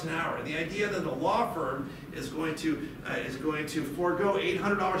 $800 an hour. And the idea that the law firm is going to forego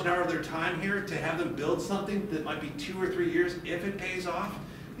 $800 an hour of their time here to have them build something that might be 2 or 3 years if it pays off.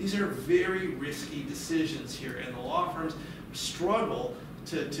 These are very risky decisions here, and the law firms struggle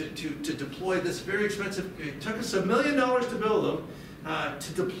to deploy this very expensive. It took us $1 million to build them.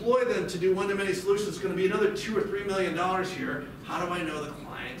 To deploy them to do one-to-many solutions, it's going to be another $2 or $3 million here. How do I know the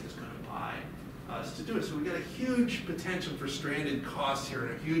client is going to buy us to do it? So we got a huge potential for stranded costs here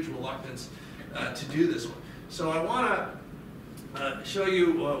and a huge reluctance to do this one. So I want to show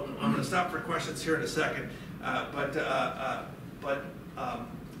you. I'm going to stop for questions here in a second,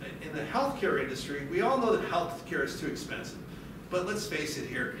 in the healthcare industry, we all know that healthcare is too expensive. But let's face it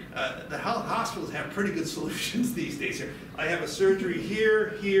here, the hospitals have pretty good solutions these days here. I have a surgery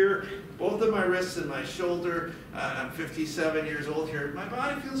here, both of my wrists and my shoulder. I'm 57 years old here. My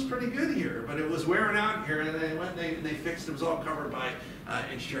body feels pretty good here, but it was wearing out here, and they went and they fixed it. It was all covered by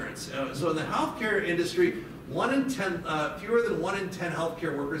insurance. So in the healthcare industry, fewer than 1 in 10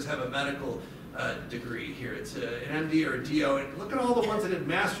 healthcare workers have a medical degree here. It's an MD or a DO. And look at all the ones that have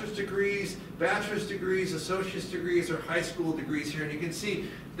master's degrees, bachelor's degrees, associate's degrees, or high school degrees here. And you can see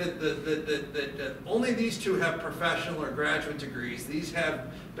that only these two have professional or graduate degrees. These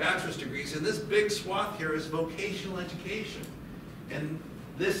have bachelor's degrees. And this big swath here is vocational education. And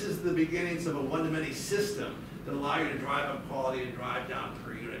this is the beginnings of a one-to-many system that allow you to drive up quality and drive down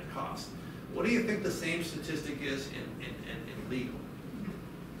per unit cost. What do you think the same statistic is in legal?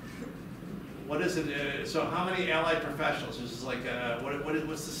 What is it? So how many allied professionals? This is like,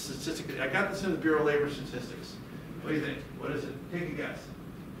 what's the statistic? I got this in the Bureau of Labor Statistics. What do you think? What is it? Take a guess.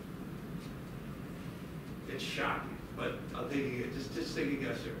 It's shocking, but I'll take a guess. Just take a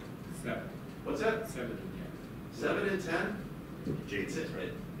guess here. 7. What's that? 7 in 7 in 10? Jade's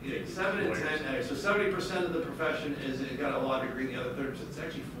right. Yeah, 7 in 10. So 70% of the profession is got a law degree, and the other 30%. It's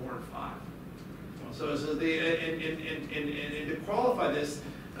actually 4 and 5. So and to qualify this,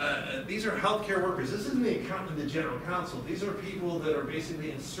 these are healthcare workers. This isn't the accountant and the general counsel. These are people that are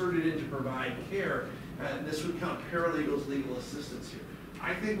basically inserted in to provide care. And this would count paralegals, legal assistants here.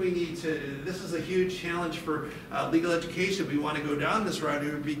 I think we need to, this is a huge challenge for legal education. We want to go down this route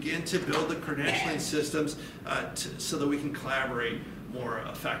and begin to build the credentialing systems so that we can collaborate more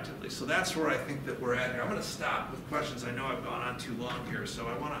effectively. So that's where I think that we're at here. I'm going to stop with questions. I know I've gone on too long here, so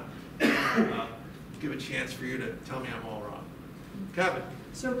I want to give a chance for you to tell me I'm all wrong. Kevin.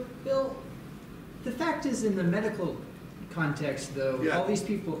 So, Bill, the fact is, in the medical context, though, Yeah. all these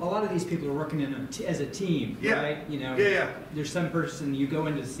people, a lot of these people are working as a team, Yeah. right? You know, Yeah. there's some person you go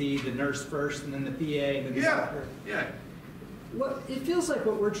in to see the nurse first, and then the PA, and then the doctor. Yeah. What it feels like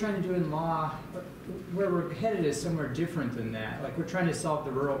what we're trying to do in law, where we're headed, is somewhere different than that. Like we're trying to solve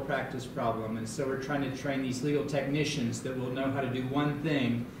the rural practice problem, and so we're trying to train these legal technicians that will know how to do one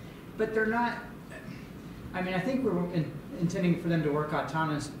thing, but they're not. I mean, I think we're intending for them to work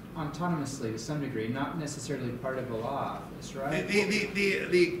autonomously to some degree, not necessarily part of a law office, right?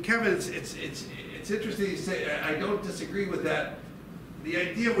 Kevin, it's interesting you say. I don't disagree with that. The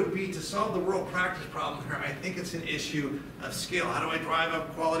idea would be to solve the rural practice problem here. I think it's an issue of scale. How do I drive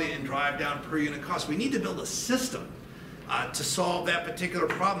up quality and drive down per unit cost? We need to build a system to solve that particular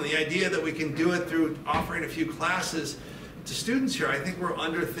problem. The idea that we can do it through offering a few classes to students here, I think we're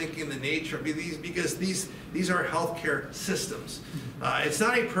underthinking the nature of these, because these are healthcare systems. It's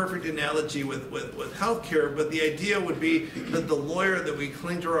not a perfect analogy with healthcare, but the idea would be that the lawyer, that we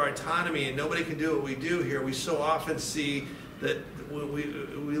cling to our autonomy and nobody can do what we do here. We so often see that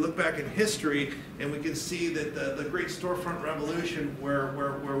we look back in history and we can see that the great storefront revolution, where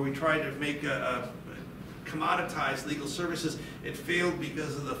we tried to make commoditize legal services. It failed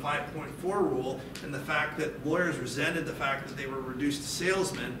because of the 5.4 rule and the fact that lawyers resented the fact that they were reduced to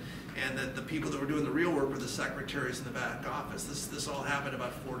salesmen, and that the people that were doing the real work were the secretaries in the back office. This all happened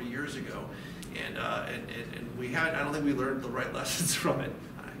about 40 years ago, and I don't think we learned the right lessons from it.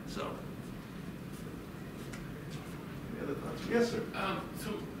 So, any other thoughts? Yes, sir.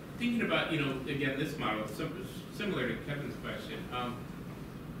 So thinking about, again, this model, similar to Kevin's question.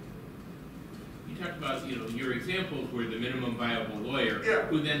 You talked about, your examples were the minimum viable lawyer,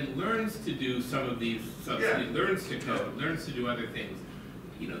 who then learns to do some of these subsidies, learns to code, learns to do other things.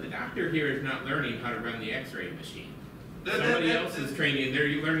 The doctor here is not learning how to run the X-ray machine. Somebody else is training, they're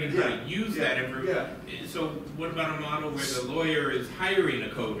learning how to use that information. So what about a model where the lawyer is hiring a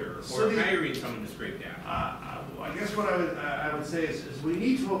coder or hiring someone to scrape data? I guess what I would say is we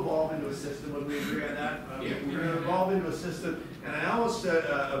need to evolve into a system. Would we agree on that? We're going to evolve into a system, and I almost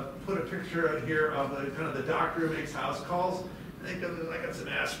put a picture here of kind of the doctor who makes house calls. I got some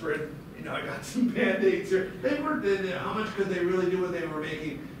aspirin. I got some Band-Aids here. They weren't, how much could they really do when they were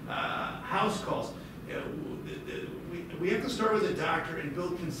making house calls? We have to start with a doctor and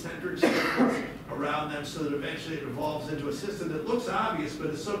build concentric circles around them so that eventually it evolves into a system that looks obvious, but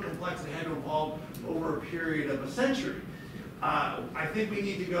is so complex it had to evolve over a period of a century. I think we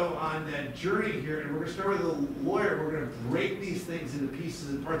need to go on that journey here, and we're going to start with a lawyer. We're going to break these things into pieces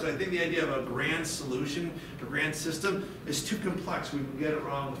and parts. I think the idea of a grand solution, a grand system, is too complex. We can get it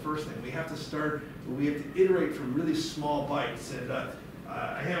wrong the first thing. We have to iterate from really small bites. And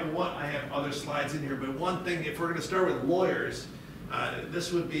I have other slides in here, but one thing, if we're going to start with lawyers,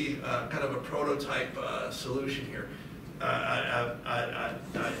 this would be kind of a prototype solution here.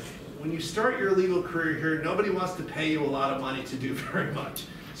 When you start your legal career here, nobody wants to pay you a lot of money to do very much.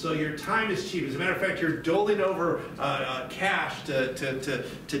 So your time is cheap. As a matter of fact, you're doling over cash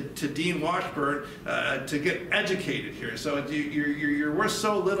to Dean Washburn to get educated here. So you're worth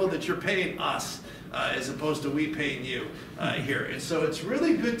so little that you're paying us as opposed to we paying you here. And so it's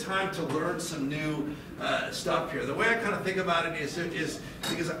really good time to learn some new stuff here. The way I kind of think about it is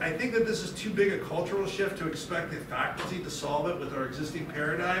because I think that this is too big a cultural shift to expect the faculty to solve it with our existing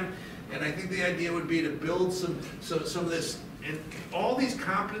paradigm. And I think the idea would be to build some of this, and all these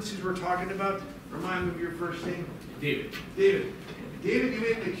competencies we're talking about. Remind me of your first name. David, you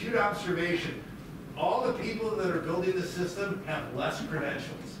made an acute observation. All the people that are building the system have less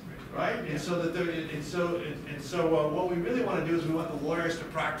credentials, right? And so what we really want to do is we want the lawyers to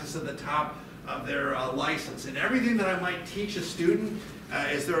practice at the top of their license, and everything that I might teach a student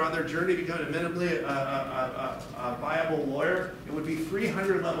as they're on their journey to become a minimally viable lawyer, it would be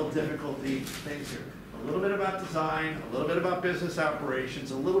 300 level difficulty things here. A little bit about design, a little bit about business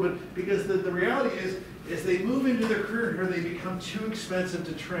operations, a little bit, because the reality is, as they move into their career here, they become too expensive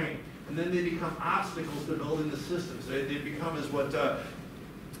to train, and then they become obstacles to building the systems. They become as what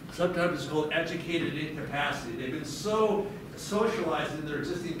sometimes is called educated incapacity. They've been so socialized in their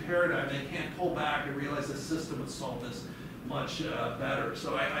existing paradigm, they can't pull back and realize the system would solve this much better.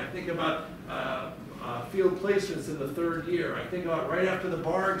 So I think about field placements in the third year. I think about right after the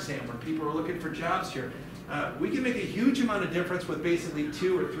bar exam when people are looking for jobs here. We can make a huge amount of difference with basically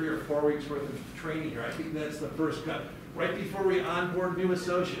 2 or 3 or 4 weeks worth of training here. I think that's the first cut. Right before we onboard new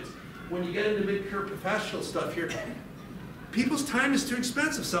associates. When you get into mid-career professional stuff here, people's time is too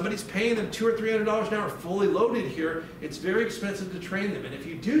expensive. Somebody's paying them $200 or $300 an hour fully loaded here. It's very expensive to train them. And if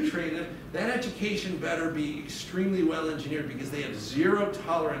you do train them, that education better be extremely well engineered because they have zero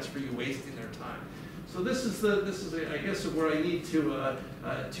tolerance for you wasting their time. So this is I guess where I need to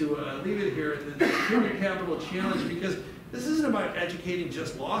leave it here, the human capital challenge, because this isn't about educating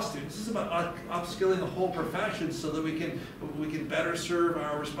just law students. This is about upskilling the whole profession so that we can better serve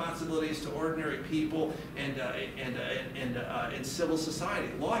our responsibilities to ordinary people and civil society.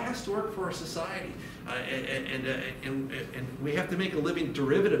 Law has to work for our society, and we have to make a living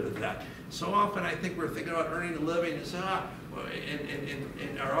derivative of that. So often I think we're thinking about earning a living as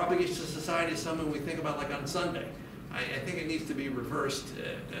and our obligation to society is something we think about like on Sunday. I think it needs to be reversed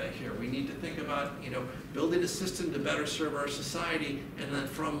here. We need to think about, building a system to better serve our society, and then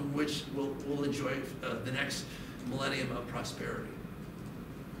from which we'll enjoy the next millennium of prosperity.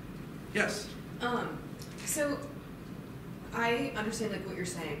 Yes? So I understand what you're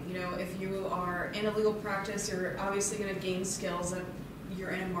saying. If you are in a legal practice, you're obviously going to gain skills that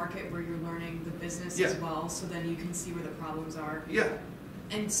you're in a market where you're learning the business as well, so then you can see where the problems are. Yeah.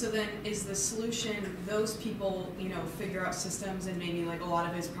 And so then is the solution, those people, figure out systems, and maybe like a lot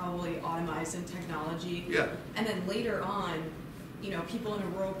of it is probably automized in technology. Yeah. And then later on, people in a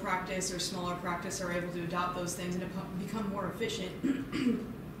rural practice or smaller practice are able to adopt those things and become more efficient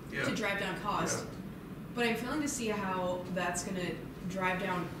to drive down cost. But I'm failing to see how that's going to drive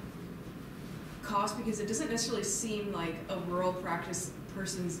down cost, because it doesn't necessarily seem like a rural practice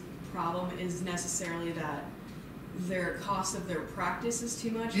person's problem is necessarily that their cost of their practice is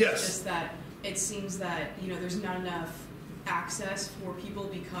too much. Yes. It's just that it seems that, you know, there's not enough access for people,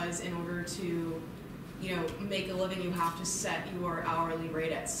 because in order to, you know, make a living, you have to set your hourly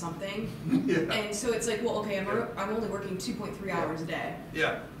rate at something. Yeah. And so it's like, well, okay, I'm only working 2.3 hours a day.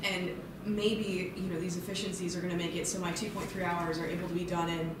 Yeah. And maybe, you know, these efficiencies are going to make it so my 2.3 hours are able to be done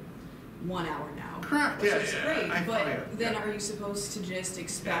in 1 hour now. Correct. Which Yeah, is yeah, great, I but follow you. then Yeah. are you supposed to just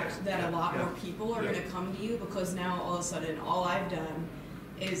expect Yeah, that a lot yeah, more people are yeah. going to come to you, because now all of a sudden all I've done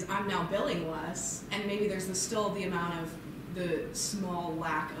is I'm now billing less, and maybe there's still the amount of the small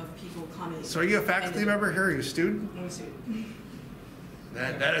lack of people coming. So are you a faculty member here? Are you a student? I'm a student.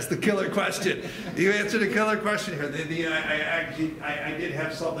 That is the killer question. You answered a killer question here. I did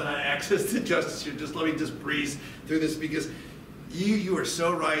have something on access to justice here. Just let me just breeze through this, because you are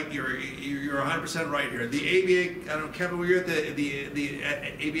so right. You're 100% right here. The ABA, I don't know, Kevin, were you at the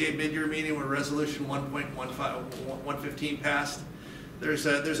ABA mid-year meeting when resolution 115 passed? There's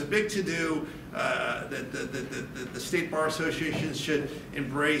a big to-do that the state bar associations should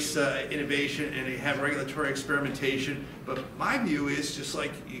embrace innovation and have regulatory experimentation. But my view is, just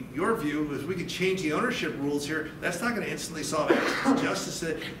like your view, is we could change the ownership rules here. That's not going to instantly solve access to justice.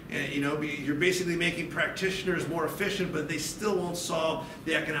 And, you know, you're basically making practitioners more efficient, but they still won't solve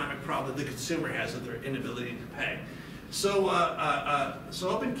the economic problem that the consumer has with their inability to pay. So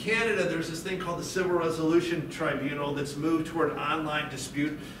up in Canada, there's this thing called the Civil Resolution Tribunal that's moved toward online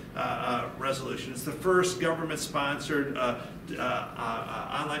dispute resolution. It's the first government-sponsored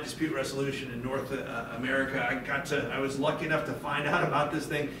online dispute resolution in North America. I was lucky enough to find out about this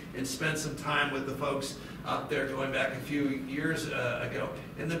thing and spend some time with the folks up there going back a few years ago.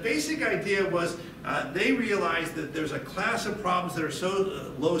 And the basic idea was they realized that there's a class of problems that are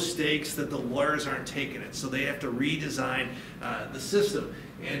so low stakes that the lawyers aren't taking it, so they have to redesign the system.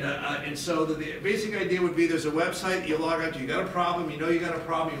 And so the basic idea would be, there's a website you log on to, you got a problem, you know you got a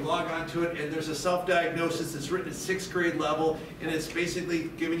problem, you log on to it, and there's a self-diagnosis that's written at 6th grade level, and it's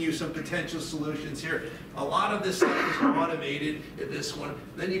basically giving you some potential solutions here. A lot of this stuff is automated at this one.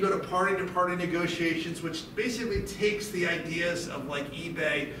 Then you go to party negotiations, which basically takes the ideas of like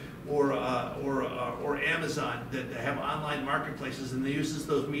eBay or Amazon that have online marketplaces, and they uses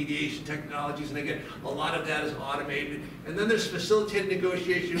those mediation technologies, and again, a lot of that is automated. And then there's facilitated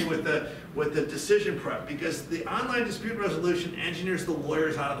negotiation with the decision prep, because the online dispute resolution engineers the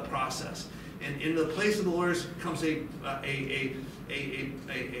lawyers out of the process, and in the place of the lawyers comes a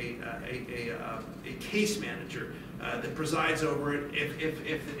case manager that presides over it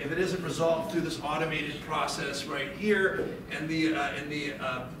if it isn't resolved through this automated process right here, and then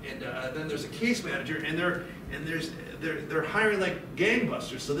there's a case manager, and they're hiring like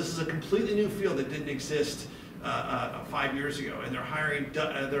gangbusters. So this is a completely new field that didn't exist 5 years ago, and they're hiring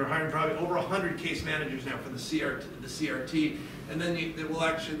probably over 100 case managers now for the CRT, and then it will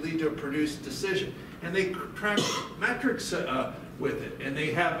actually lead to a produced decision. And they track metrics with it, and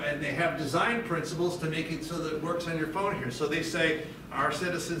they have design principles to make it so that it works on your phone here. So they say our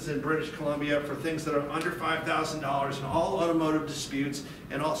citizens in British Columbia, for things that are under $5,000, and all automotive disputes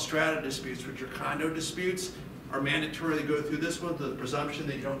and all strata disputes, which are condo disputes, are mandatory to go through this one, the presumption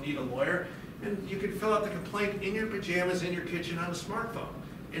that you don't need a lawyer. And you can fill out the complaint in your pajamas in your kitchen on a smartphone.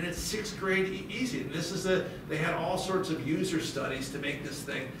 And it's 6th grade easy. And this is they had all sorts of user studies to make this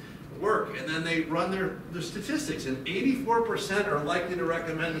thing work. And then they run their statistics, and 84% are likely to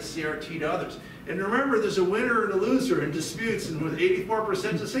recommend the CRT to others. And remember, there's a winner and a loser in disputes, and with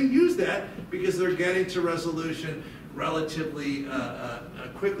 84% to say use that, because they're getting to resolution relatively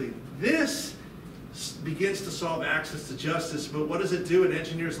quickly. This begins to solve access to justice, but what does it do? It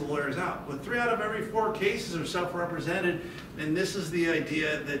engineers the lawyers out. Well, 3 out of every 4 cases are self-represented, and this is the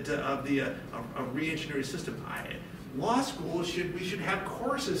idea that of re-engineering system. Law school we should have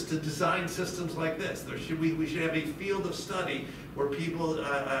courses to design systems like this. We should have a field of study where people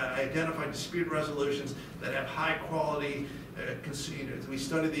identify dispute resolutions that have high quality consumers. We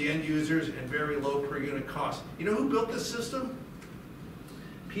study the end users and very low per unit cost. You know who built this system?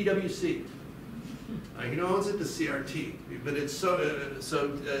 PwC. You know who owns it? The CRT. But it's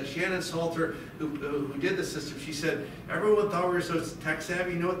Shannon Salter, who did the system, she said, everyone thought we were so tech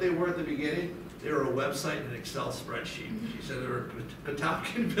savvy. You know what they were at the beginning? They were a website and an Excel spreadsheet. She said they were a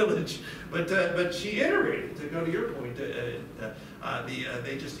Potemkin village, but she iterated. To go to your point,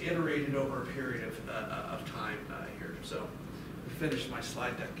 they just iterated over a period of time here. So we finished my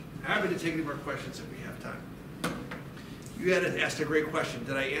slide deck. Happy to take any more questions if we have time. You had asked a great question.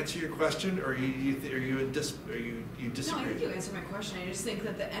 Did I answer your question, or you disagree? No, I think you answered my question. I just think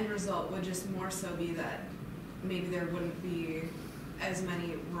that the end result would just more so be that maybe there wouldn't be as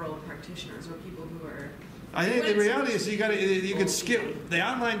many rural practitioners or people who are. I think the reality is you could scale the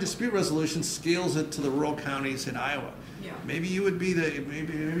online dispute resolution scales it to the rural counties in Iowa. Yeah. Maybe you would be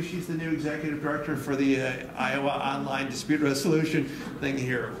maybe she's the new executive director for the Iowa online dispute resolution thing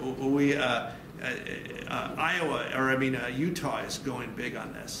here. Utah is going big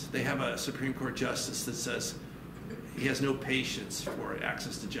on this. They have a Supreme Court justice that says he has no patience for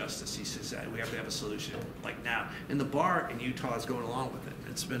access to justice. He says we have to have a solution like now. And the bar in Utah is going along with it.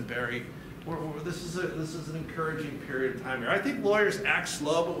 It's been very. This is an encouraging period of time here. I think lawyers act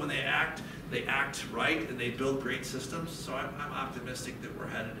slow, but when they act right and they build great systems. So I'm optimistic that we're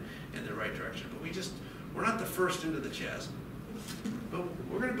headed in the right direction. But we're not the first into the chasm. But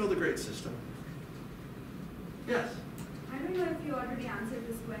we're going to build a great system. Yes. I don't know if you already answered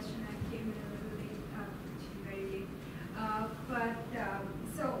this question. I came in a little late, actually very late.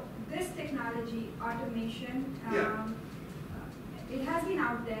 So this technology, automation, it has been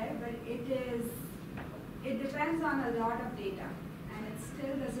out there, but it depends on a lot of data, and it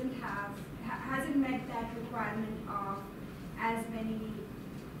still hasn't met that requirement of as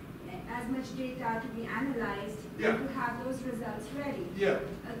much data to be analyzed and to have those results ready. To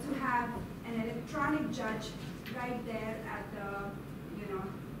have an electronic judge right there at the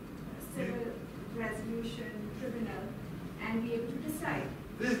civil resolution tribunal and be able to decide.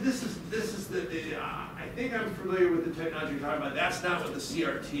 This is the I think I'm familiar with the technology you're talking about. That's not what the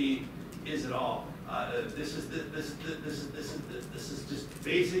CRT is at all. This is just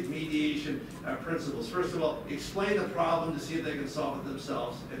basic mediation principles. First of all, explain the problem to see if they can solve it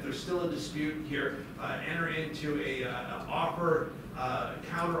themselves. If there's still a dispute here, enter into a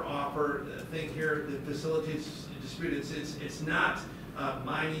counter offer thing here that facilitates dispute. It's not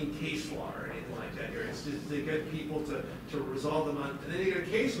mining case law or anything like that here. It's just to get people to resolve them on, and then you get a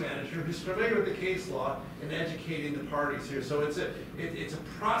case manager who's familiar with the case law and educating the parties here. So it's a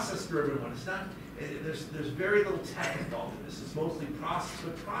process-driven one. It's not. There's very little tech involved in this. It's mostly process,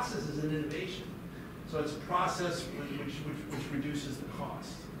 but process is an innovation. So it's a process which reduces the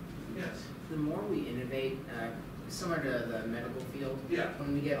cost. Yes. The more we innovate, similar to the medical field,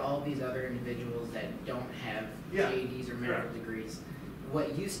 when we get all these other individuals that don't have PhDs or medical degrees,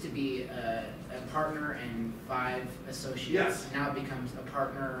 what used to be a partner and 5 associates now becomes a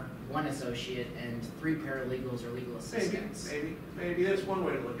partner, 1 associate, and 3 paralegals or legal assistants. Maybe that's one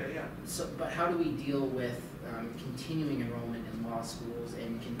way to look at it. Yeah. So, but how do we deal with continuing enrollment in law schools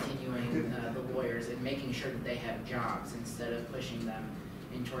and continuing the lawyers and making sure that they have jobs instead of pushing them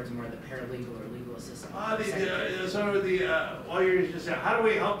in towards more of the paralegal or legal assistant? While you're just saying, how do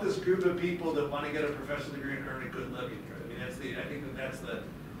we help this group of people that want to get a professional degree and earn a good living? I think that's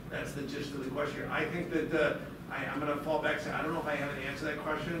the gist of the question. I think that I'm going to fall back to, I don't know if I have an answer to that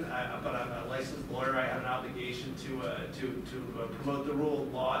question, but I'm a licensed lawyer. I have an obligation to promote the rule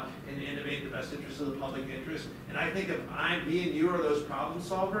of law and innovate in the best interest of the public interest. And I think if me and you are those problem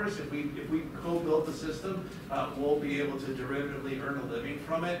solvers, if we co-build the system, we'll be able to derivatively earn a living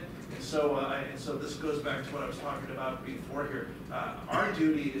from it. And so this goes back to what I was talking about before here. Our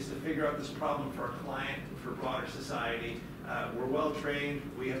duty is to figure out this problem for our client, for broader society. We're well trained.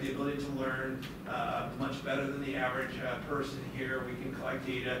 We have the ability to learn much better than the average person here. We can collect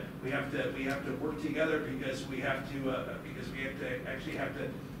data. We have to work together because we have to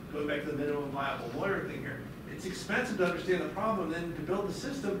go back to the minimum viable lawyer thing here. It's expensive to understand the problem. Then to build the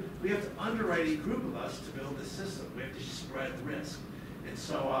system, we have to underwrite a group of us to build the system. We have to spread the risk. And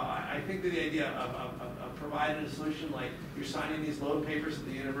so I think that the idea of providing a solution like you're signing these loan papers at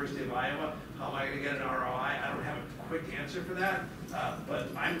the University of Iowa, how am I going to get an ROI? I don't have a quick answer for that, but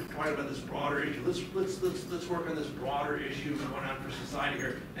I'm talking about this broader issue. Let's work on this broader issue going on for society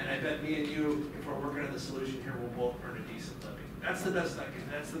here. And I bet me and you, if we're working on the solution here, we'll both earn a decent living. That's the best I can.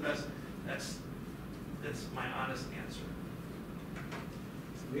 That's the best. That's my honest answer.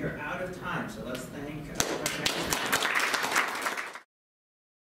 We are out of time, so let's thank.